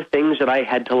 there were things that I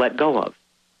had to let go of.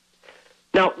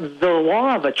 Now, the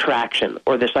law of attraction,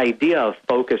 or this idea of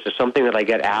focus, is something that I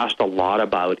get asked a lot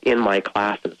about in my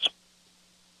classes.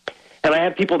 And I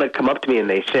have people that come up to me and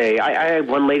they say, I had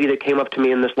one lady that came up to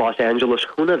me in this Los Angeles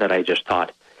Huna that I just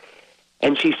taught.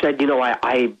 And she said, you know,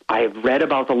 I've read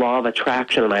about the law of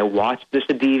attraction and I watched this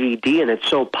DVD and it's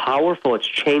so powerful, it's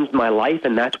changed my life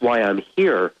and that's why I'm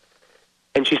here.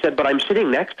 And she said, but I'm sitting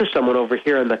next to someone over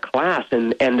here in the class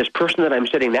and this person that I'm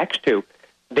sitting next to,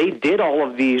 they did all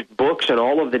of these books and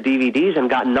all of the DVDs and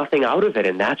got nothing out of it,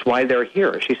 and that's why they're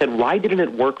here. She said, why didn't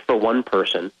it work for one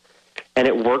person and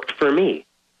it worked for me?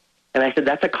 And I said,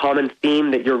 that's a common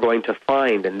theme that you're going to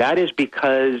find, and that is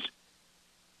because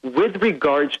with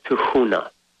regards to Huna,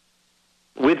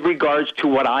 with regards to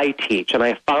what I teach, and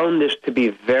I found this to be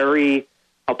very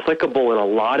applicable in a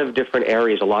lot of different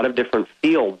areas, a lot of different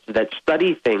fields that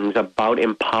study things about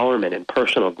empowerment and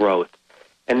personal growth.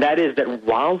 And that is that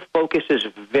while focus is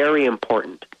very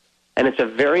important, and it's a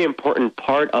very important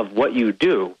part of what you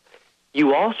do,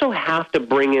 you also have to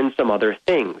bring in some other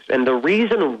things. And the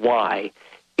reason why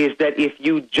is that if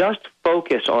you just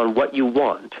focus on what you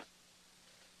want,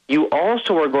 you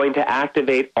also are going to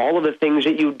activate all of the things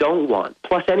that you don't want,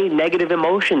 plus any negative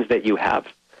emotions that you have.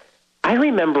 I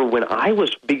remember when I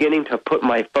was beginning to put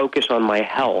my focus on my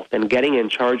health and getting in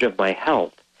charge of my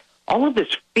health, all of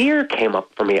this fear came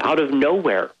up for me out of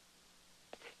nowhere.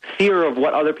 Fear of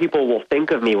what other people will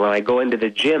think of me when I go into the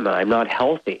gym and I'm not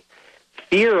healthy.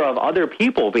 Fear of other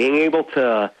people being able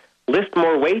to lift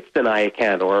more weights than I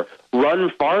can or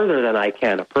run farther than I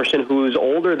can. A person who's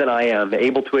older than I am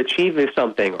able to achieve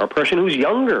something, or a person who's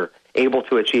younger able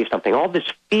to achieve something. All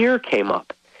this fear came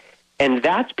up. And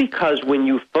that's because when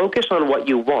you focus on what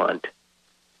you want,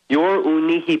 your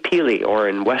unihipili, or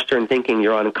in Western thinking,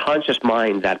 your unconscious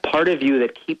mind, that part of you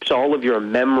that keeps all of your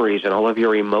memories and all of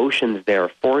your emotions there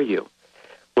for you,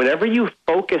 whenever you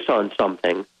focus on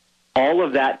something, all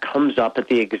of that comes up at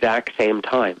the exact same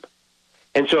time.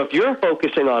 And so if you're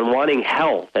focusing on wanting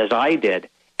health, as I did,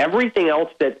 everything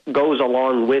else that goes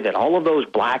along with it, all of those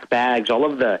black bags, all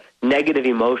of the negative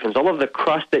emotions, all of the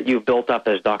crust that you've built up,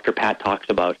 as Dr. Pat talks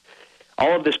about,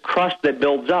 all of this crust that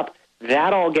builds up,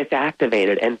 that all gets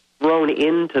activated and thrown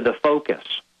into the focus.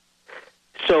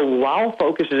 So while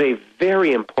focus is a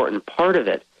very important part of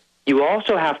it, you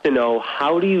also have to know,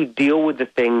 how do you deal with the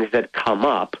things that come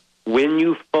up when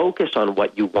you focus on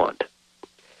what you want?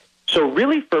 So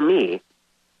really for me,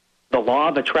 the law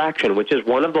of attraction, which is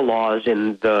one of the laws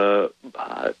in the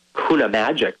Huna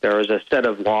magic, there is a set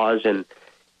of laws in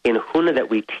Huna that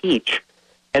we teach,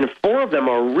 and 4 of them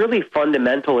are really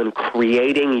fundamental in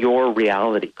creating your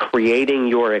reality, creating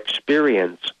your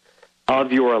experience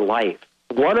of your life.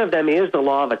 One of them is the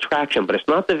law of attraction, but it's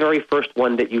not the very first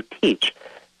one that you teach,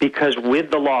 because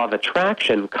with the law of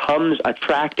attraction comes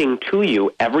attracting to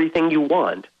you everything you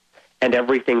want and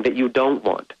everything that you don't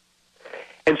want.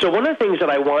 And so one of the things that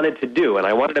I wanted to do, and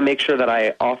I wanted to make sure that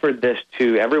I offered this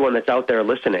to everyone that's out there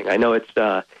listening, I know it's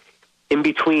in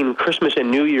between Christmas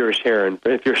and New Year's here, and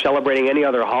if you're celebrating any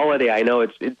other holiday, I know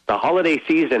it's the holiday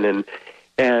season,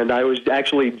 and I was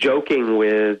actually joking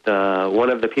with one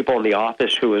of the people in the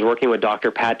office who was working with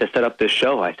Dr. Pat to set up this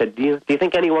show. I said, do you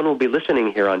think anyone will be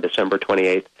listening here on December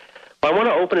 28th? Well, I want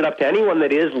to open it up to anyone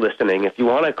that is listening. If you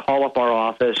want to call up our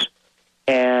office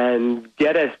and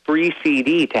get a free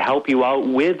CD to help you out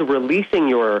with releasing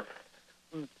your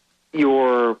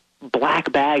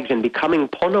black bags and becoming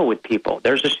pono with people.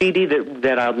 There's a CD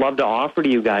that I'd love to offer to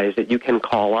you guys that you can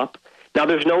call up. Now,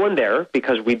 there's no one there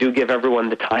because we do give everyone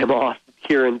the time off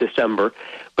here in December.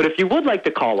 But if you would like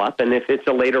to call up, and if it's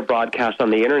a later broadcast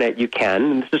on the Internet, you can.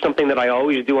 And this is something that I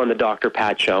always do on the Dr.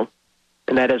 Pat Show,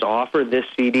 and that is offer this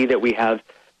CD that we have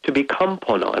to become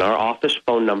pono. And our office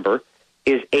phone number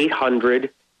is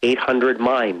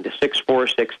 800-800-MIND,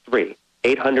 6463,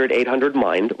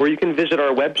 800-800-MIND, or you can visit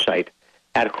our website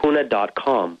at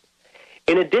Huna.com.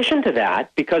 In addition to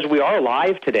that, because we are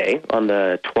live today on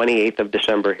the 28th of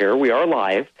December here, we are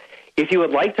live. If you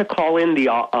would like to call in the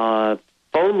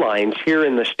phone lines here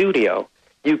in the studio,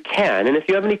 you can. And if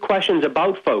you have any questions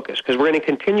about focus, because we're going to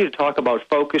continue to talk about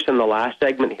focus in the last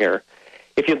segment here,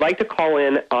 if you'd like to call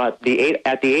in at the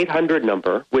 800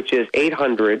 number, which is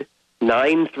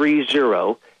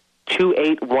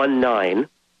 800-930-2819,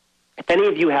 if any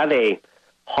of you have a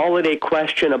holiday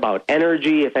question about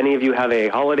energy, if any of you have a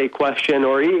holiday question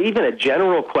or even a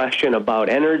general question about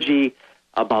energy,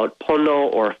 about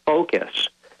pono or focus,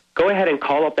 go ahead and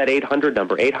call up that 800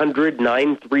 number,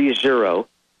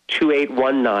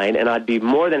 800-930-2819, and I'd be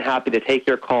more than happy to take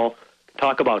your call,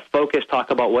 talk about focus, talk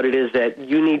about what it is that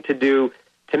you need to do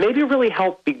to maybe really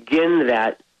help begin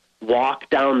that walk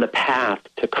down the path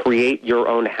to create your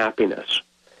own happiness.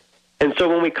 And so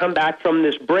when we come back from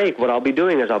this break, what I'll be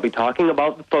doing is I'll be talking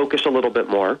about the focus a little bit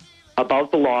more, about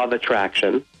the law of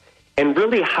attraction, and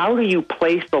really how do you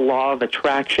place the law of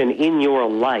attraction in your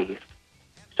life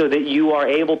so that you are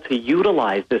able to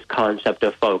utilize this concept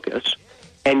of focus,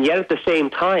 and yet at the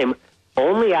same time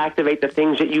only activate the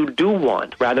things that you do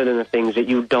want rather than the things that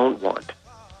you don't want.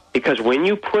 Because when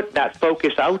you put that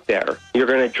focus out there, you're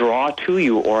going to draw to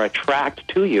you or attract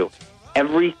to you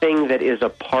everything that is a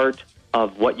part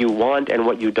of what you want and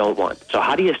what you don't want. So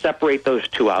how do you separate those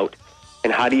two out,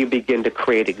 and how do you begin to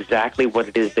create exactly what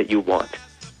it is that you want?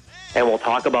 And we'll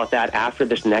talk about that after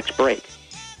this next break.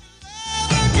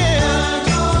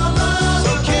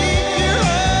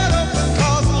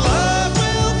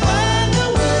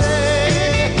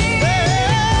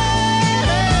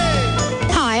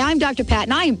 Dr. Pat,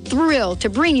 and I am thrilled to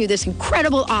bring you this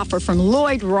incredible offer from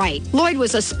Lloyd Wright. Lloyd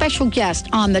was a special guest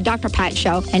on the Dr. Pat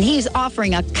Show, and he's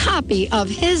offering a copy of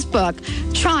his book,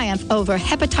 Triumph Over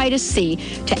Hepatitis C,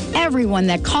 to everyone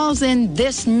that calls in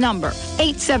this number,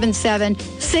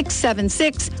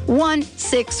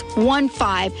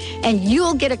 877-676-1615, and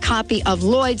you'll get a copy of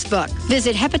Lloyd's book.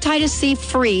 Visit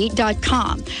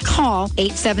hepatitiscfree.com. Call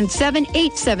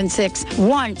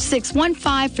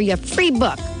 877-876-1615 for your free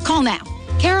book. Call now.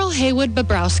 Carol Haywood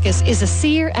Bobrowskis is a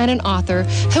seer and an author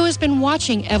who has been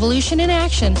watching evolution in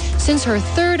action since her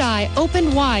third eye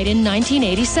opened wide in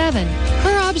 1987.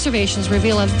 Her observations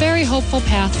reveal a very hopeful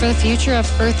path for the future of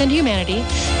Earth and humanity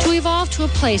to evolve to a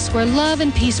place where love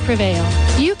and peace prevail.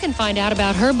 You can find out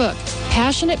about her book,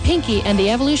 Passionate Pinky and the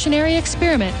Evolutionary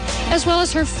Experiment, as well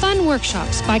as her fun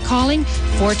workshops by calling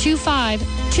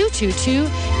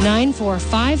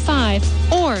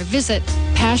 425-222-9455 or visit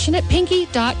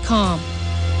passionatepinky.com.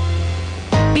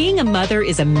 Being a mother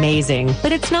is amazing,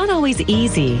 but it's not always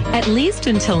easy, at least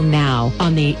until now,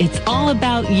 on the It's All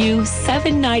About You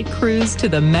 7-night cruise to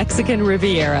the Mexican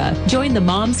Riviera. Join the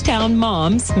Momstown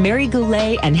Moms, Mary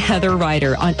Goulet and Heather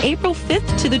Ryder, on April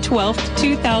 5th to the 12th,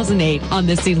 2008, on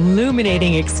this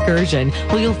illuminating excursion,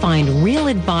 where you'll find real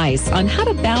advice on how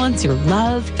to balance your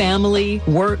love, family,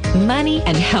 work, money,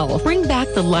 and health. Bring back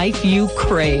the life you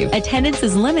crave. Attendance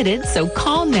is limited, so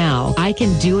call now.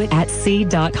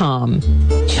 ICanDoItAtSea.com.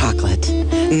 Chocolate.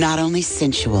 Not only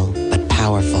sensual, but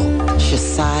powerful.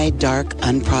 Shasai dark,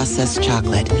 unprocessed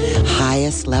chocolate.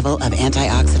 Highest level of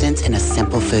antioxidants in a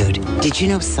simple food. Did you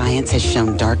know science has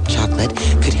shown dark chocolate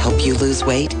could help you lose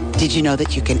weight? Did you know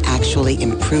that you can actually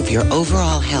improve your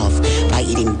overall health by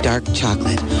eating dark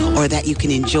chocolate? Or that you can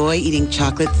enjoy eating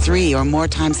chocolate 3 or more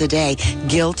times a day,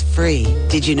 guilt-free?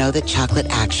 Did you know that chocolate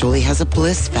actually has a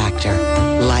bliss factor?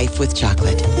 Life with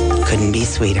chocolate. Couldn't be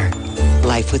sweeter.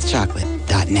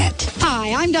 LifeWithChocolate.net.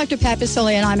 Hi, I'm Dr. Pat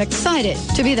Baccili, and I'm excited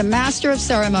to be the Master of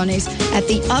Ceremonies at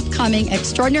the upcoming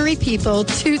Extraordinary People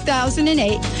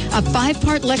 2008, a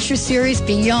 5-part lecture series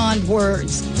beyond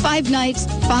words. 5 nights,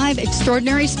 5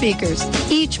 extraordinary speakers,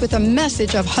 each with a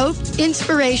message of hope,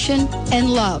 inspiration, and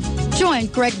love. Join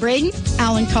Greg Braden,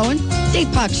 Alan Cohen,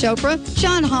 Deepak Chopra,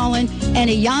 John Holland,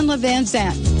 and Iyanla Van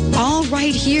Zandt, all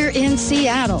right here in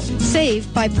Seattle.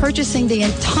 Save by purchasing the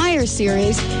entire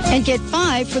series and get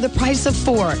 5 for the price of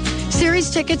 4. Series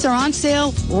tickets are on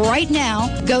sale right now.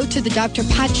 Go to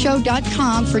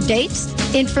thedrpatshow.com for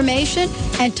dates, information,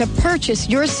 and to purchase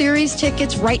your series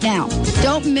tickets right now.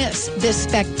 Don't miss this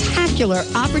spectacular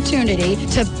opportunity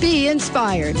to be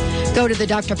inspired. Go to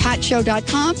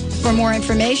thedrpatshow.com for more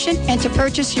information and to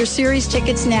purchase your series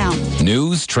tickets now.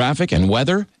 News, traffic, and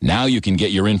weather? Now you can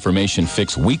get your information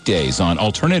fixed weekdays on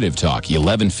Alternative Talk,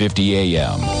 1150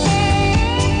 a.m.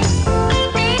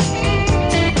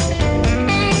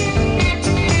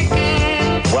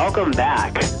 Welcome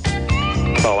back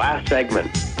to the last segment.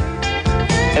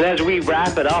 And as we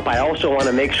wrap it up, I also want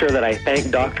to make sure that I thank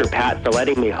Dr. Pat for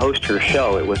letting me host her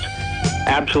show. It was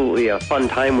absolutely a fun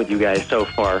time with you guys so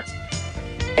far.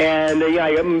 And yeah,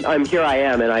 I'm here I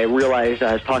am, and I realized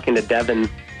I was talking to Devin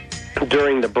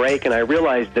during the break, and I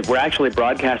realized that we're actually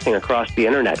broadcasting across the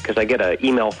internet because I get an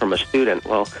email from a student.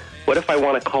 Well, what if I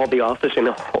want to call the office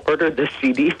and order this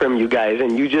CD from you guys,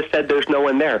 and you just said there's no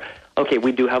one there? Okay,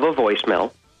 we do have a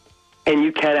voicemail. And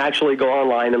you can actually go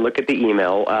online and look at the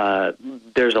email.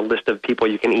 There's a list of people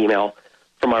you can email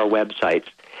from our websites.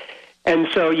 And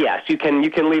so, yes, you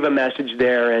can leave a message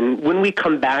there. And when we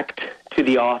come back to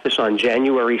the office on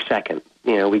January 2nd,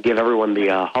 we give everyone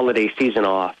the holiday season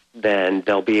off, then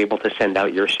they'll be able to send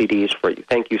out your CDs for you.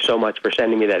 Thank you so much for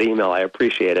sending me that email. I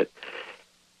appreciate it.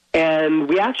 And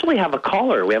we actually have a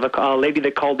caller. We have a lady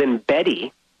that called in,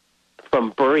 Betty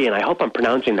from Bury, and I hope I'm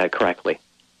pronouncing that correctly.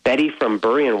 Betty from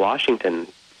Bury in Washington.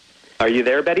 Are you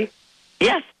there, Betty?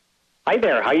 Yes. Hi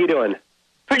there. How you doing?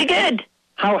 Pretty good.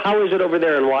 How is it over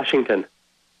there in Washington?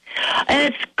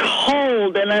 And it's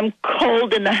cold, and I'm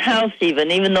cold in the house even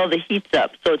though the heat's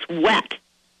up, so it's wet.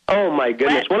 Oh, my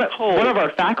goodness. One of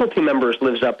our faculty members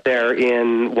lives up there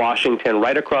in Washington,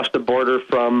 right across the border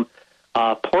from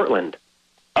Portland.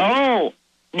 Oh,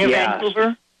 near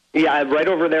Vancouver? Yeah, right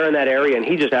over there in that area, and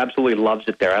he just absolutely loves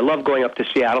it there. I love going up to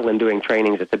Seattle and doing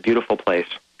trainings. It's a beautiful place.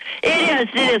 It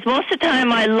is. Most of the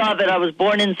time I love it. I was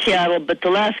born in Seattle, but the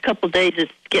last couple of days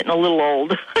it's getting a little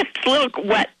old. It's a little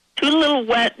wet, too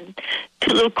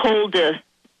little cold to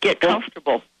get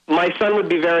comfortable. My son would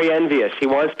be very envious. He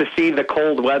wants to see the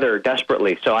cold weather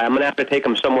desperately, so I'm going to have to take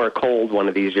him somewhere cold one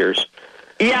of these years.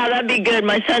 Yeah, that'd be good.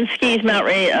 My son skis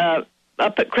up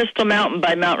at Crystal Mountain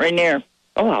by Mount Rainier.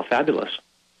 Oh, how fabulous.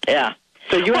 Yeah.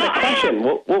 So you had a question.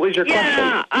 What was your question?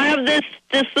 Yeah, I have this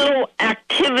little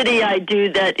activity I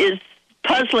do that is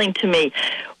puzzling to me.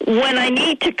 When I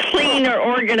need to clean or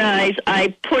organize,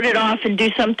 I put it off and do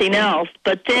something else.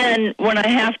 But then when I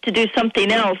have to do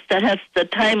something else that has the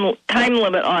time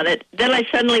limit on it, then I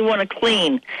suddenly want to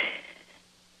clean.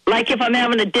 Like if I'm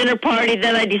having a dinner party,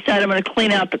 then I decide I'm going to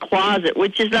clean out the closet,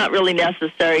 which is not really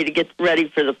necessary to get ready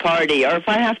for the party. Or if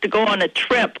I have to go on a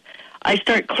trip, I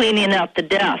start cleaning out the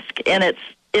desk, and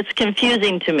it's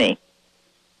confusing to me.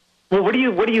 Well, what do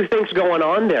you think's going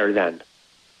on there then?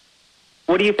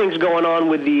 What do you think's going on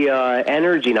with the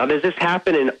energy? Now, does this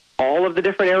happen in all of the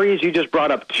different areas? You just brought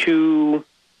up 2,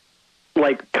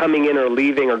 like coming in or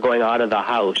leaving or going out of the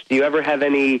house. Do you ever have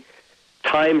any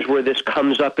times where this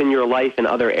comes up in your life in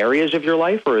other areas of your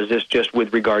life, or is this just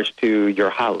with regards to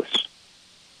your house?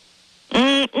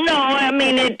 No, I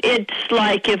mean, it's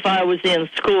like if I was in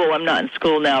school. I'm not in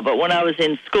school now, but when I was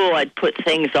in school, I'd put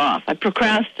things off. I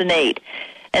procrastinate.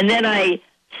 And then I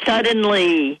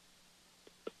suddenly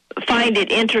find it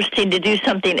interesting to do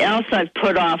something else I've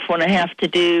put off when I have to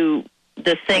do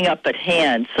the thing up at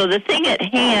hand. So the thing at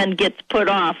hand gets put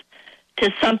off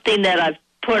to something that I've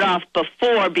put off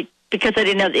before because I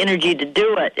didn't have the energy to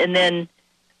do it. And then...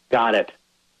 Got it.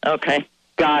 Okay.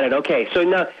 Got it. Okay. So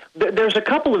now there's a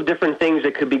couple of different things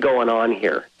that could be going on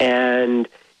here. And,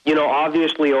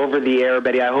 obviously over the air,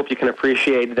 Betty, I hope you can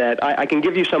appreciate that I can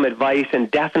give you some advice,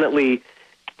 and definitely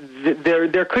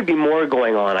there could be more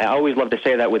going on. I always love to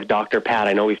say that with Dr. Pat.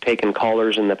 I know we've taken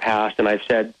callers in the past, and I've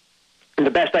said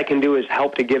the best I can do is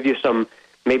help to give you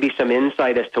maybe some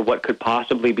insight as to what could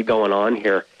possibly be going on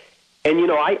here. And,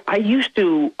 I used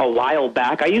to, a while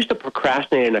back, I used to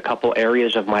procrastinate in a couple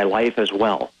areas of my life as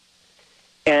well.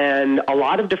 And a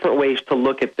lot of different ways to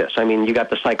look at this. I mean, you got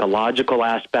the psychological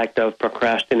aspect of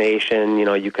procrastination.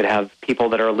 You could have people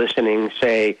that are listening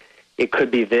say it could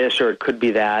be this or it could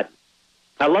be that.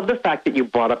 I love the fact that you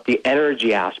brought up the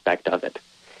energy aspect of it.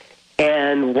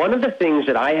 And one of the things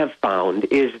that I have found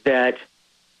is that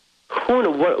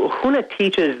Huna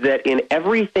teaches that in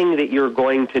everything that you're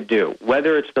going to do,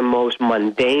 whether it's the most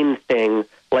mundane thing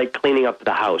like cleaning up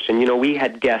the house, and, we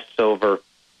had guests over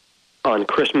on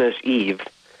Christmas Eve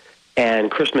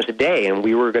and Christmas Day, and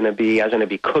I was going to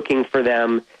be cooking for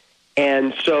them.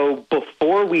 And so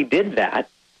before we did that,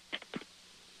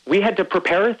 we had to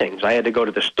prepare things. I had to go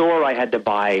to the store. I had to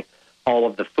buy all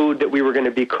of the food that we were going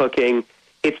to be cooking.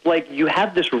 It's like you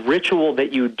have this ritual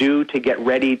that you do to get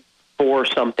ready for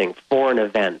something, for an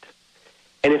event.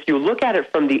 And if you look at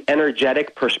it from the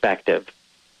energetic perspective,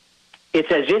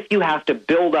 it's as if you have to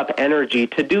build up energy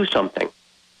to do something.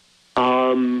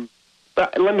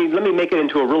 But let me make it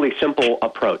into a really simple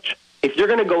approach. If you're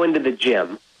going to go into the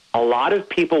gym, a lot of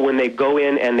people, when they go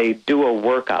in and they do a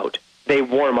workout, they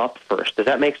warm up first. Does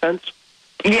that make sense?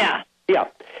 Yeah. Yeah.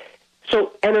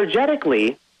 So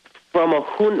energetically, from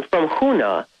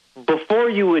Huna, before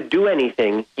you would do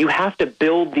anything, you have to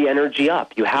build the energy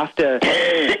up. You have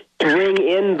to bring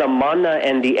in the mana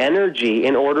and the energy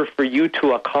in order for you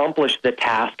to accomplish the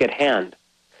task at hand.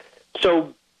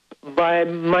 So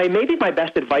maybe my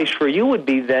best advice for you would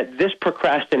be that this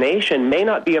procrastination may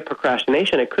not be a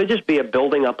procrastination. It could just be a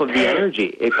building up of the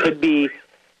energy. It could be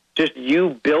just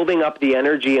you building up the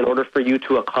energy in order for you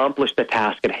to accomplish the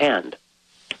task at hand.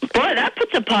 Boy, that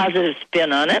puts a positive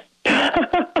spin on it.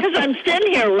 Because I'm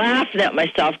sitting here laughing at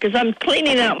myself because I'm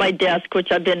cleaning out my desk,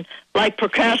 which I've been like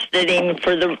procrastinating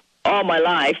for all my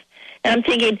life. And I'm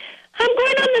thinking, I'm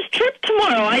going on this trip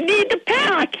tomorrow. I need to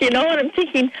pack, and I'm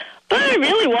thinking, but I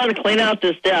really want to clean out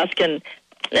this desk. And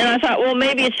I thought, well,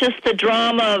 maybe it's just the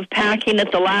drama of packing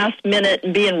at the last minute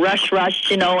and being rushed, but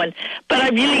I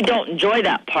really don't enjoy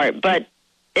that part. But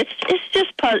it's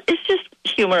just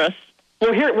humorous.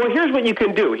 Well, here's what you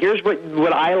can do. Here's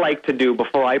what I like to do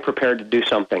before I prepare to do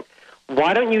something.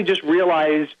 Why don't you just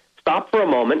stop for a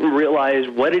moment and realize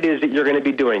what it is that you're going to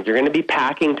be doing. You're going to be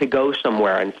packing to go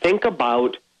somewhere, and think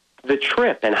about the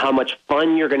trip and how much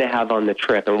fun you're going to have on the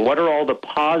trip and what are all the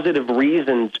positive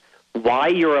reasons why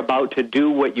you're about to do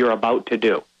what you're about to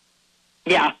do.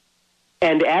 Yeah.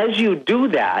 And as you do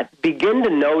that, begin to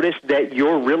notice that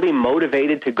you're really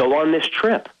motivated to go on this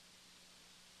trip.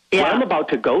 Yeah. When I'm about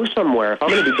to go somewhere, if I'm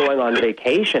going to be going on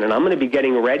vacation and I'm going to be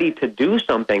getting ready to do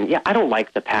something, I don't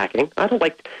like the packing.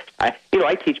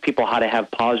 I teach people how to have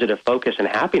positive focus and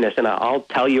happiness, and I'll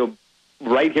tell you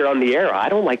right here on the air, I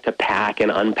don't like to pack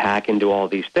and unpack and do all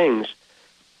these things.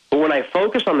 But when I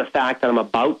focus on the fact that I'm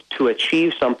about to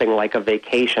achieve something like a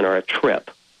vacation or a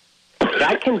trip,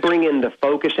 that can bring in the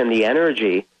focus and the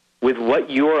energy with what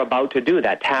you're about to do,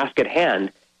 that task at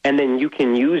hand. And then you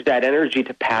can use that energy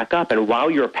to pack up. And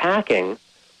while you're packing,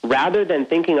 rather than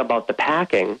thinking about the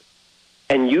packing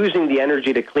and using the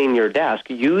energy to clean your desk,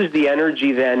 use the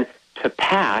energy then to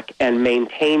pack and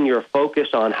maintain your focus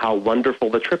on how wonderful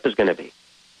the trip is going to be.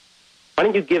 Why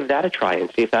don't you give that a try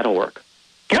and see if that'll work?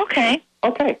 Okay.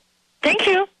 Okay. Thank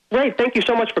you. Great. Thank you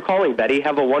so much for calling, Betty.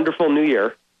 Have a wonderful New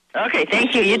Year. Okay.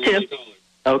 Thank you. You too.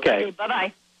 Okay.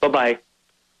 Bye-bye. Bye-bye.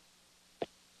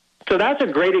 So that's a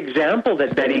great example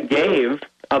that Betty gave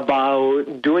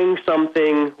about doing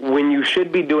something when you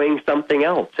should be doing something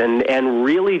else, and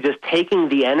really just taking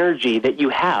the energy that you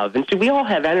have. And so we all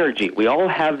have energy. We all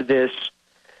have this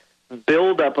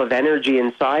buildup of energy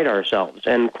inside ourselves.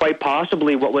 And quite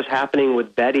possibly what was happening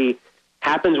with Betty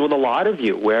happens with a lot of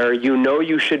you, where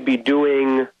you should be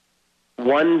doing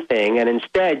one thing, and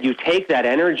instead you take that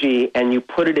energy and you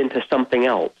put it into something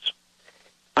else.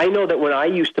 I know that when I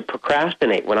used to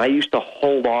procrastinate, when I used to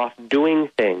hold off doing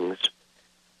things,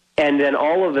 and then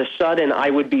all of a sudden I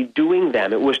would be doing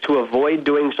them, it was to avoid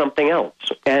doing something else.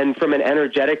 And from an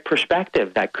energetic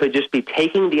perspective, that could just be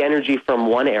taking the energy from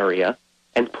one area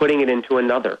and putting it into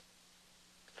another.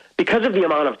 Because of the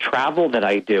amount of travel that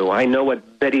I do, I know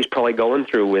what Betty's probably going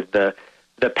through with the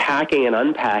packing and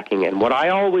unpacking. And what I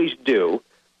always do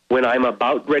when I'm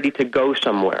about ready to go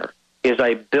somewhere is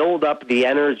I build up the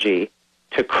energy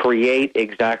to create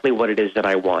exactly what it is that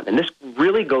I want. And this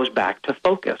really goes back to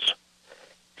focus.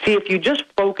 See, if you just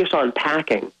focus on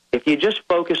packing, if you just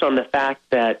focus on the fact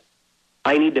that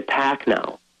I need to pack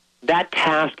now, that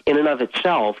task in and of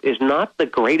itself is not the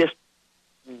greatest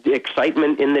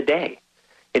excitement in the day.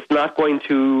 It's not going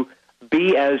to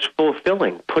be as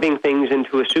fulfilling, putting things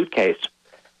into a suitcase.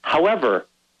 However,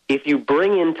 if you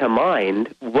bring into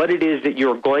mind what it is that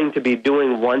you're going to be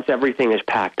doing once everything is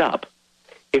packed up,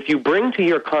 if you bring to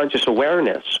your conscious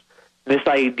awareness this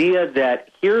idea that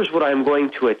here's what I'm going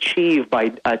to achieve by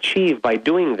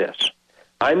doing this,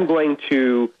 I'm going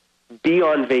to be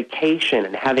on vacation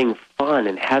and having fun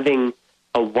and having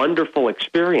a wonderful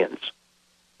experience,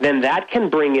 then that can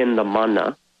bring in the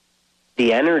mana,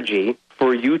 the energy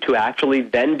for you to actually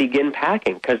then begin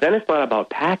packing. Because then it's not about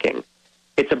packing.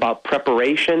 It's about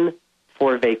preparation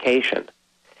for vacation.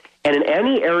 And in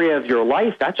any area of your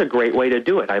life, that's a great way to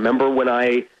do it. I remember when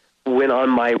I went on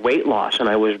my weight loss and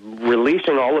I was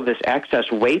releasing all of this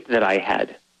excess weight that I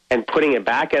had and putting it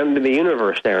back into the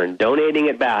universe there and donating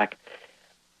it back.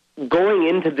 Going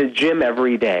into the gym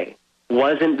every day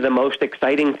wasn't the most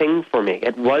exciting thing for me.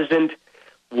 It wasn't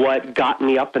what got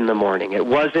me up in the morning. It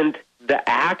wasn't the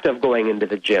act of going into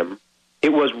the gym.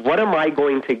 It was, what am I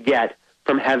going to get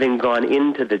from having gone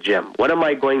into the gym? What am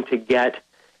I going to get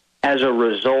as a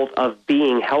result of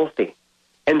being healthy?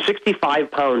 And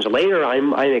 65 pounds later,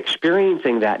 I'm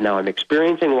experiencing that now. I'm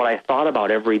experiencing what I thought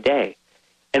about every day.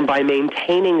 And by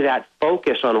maintaining that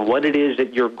focus on what it is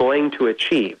that you're going to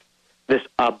achieve, this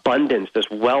abundance, this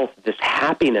wealth, this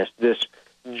happiness, this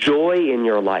joy in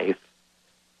your life,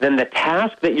 then the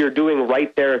task that you're doing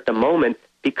right there at the moment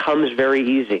becomes very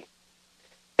easy.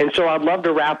 And so I'd love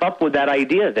to wrap up with that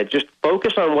idea that just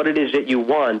focus on what it is that you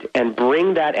want and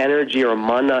bring that energy or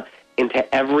mana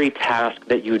into every task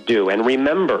that you do. And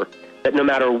remember that no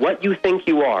matter what you think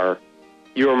you are,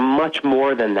 you're much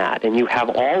more than that. And you have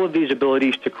all of these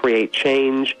abilities to create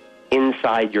change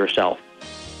inside yourself.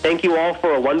 Thank you all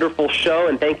for a wonderful show,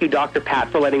 and thank you, Dr. Pat,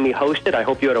 for letting me host it. I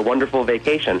hope you had a wonderful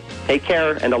vacation. Take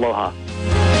care, and aloha.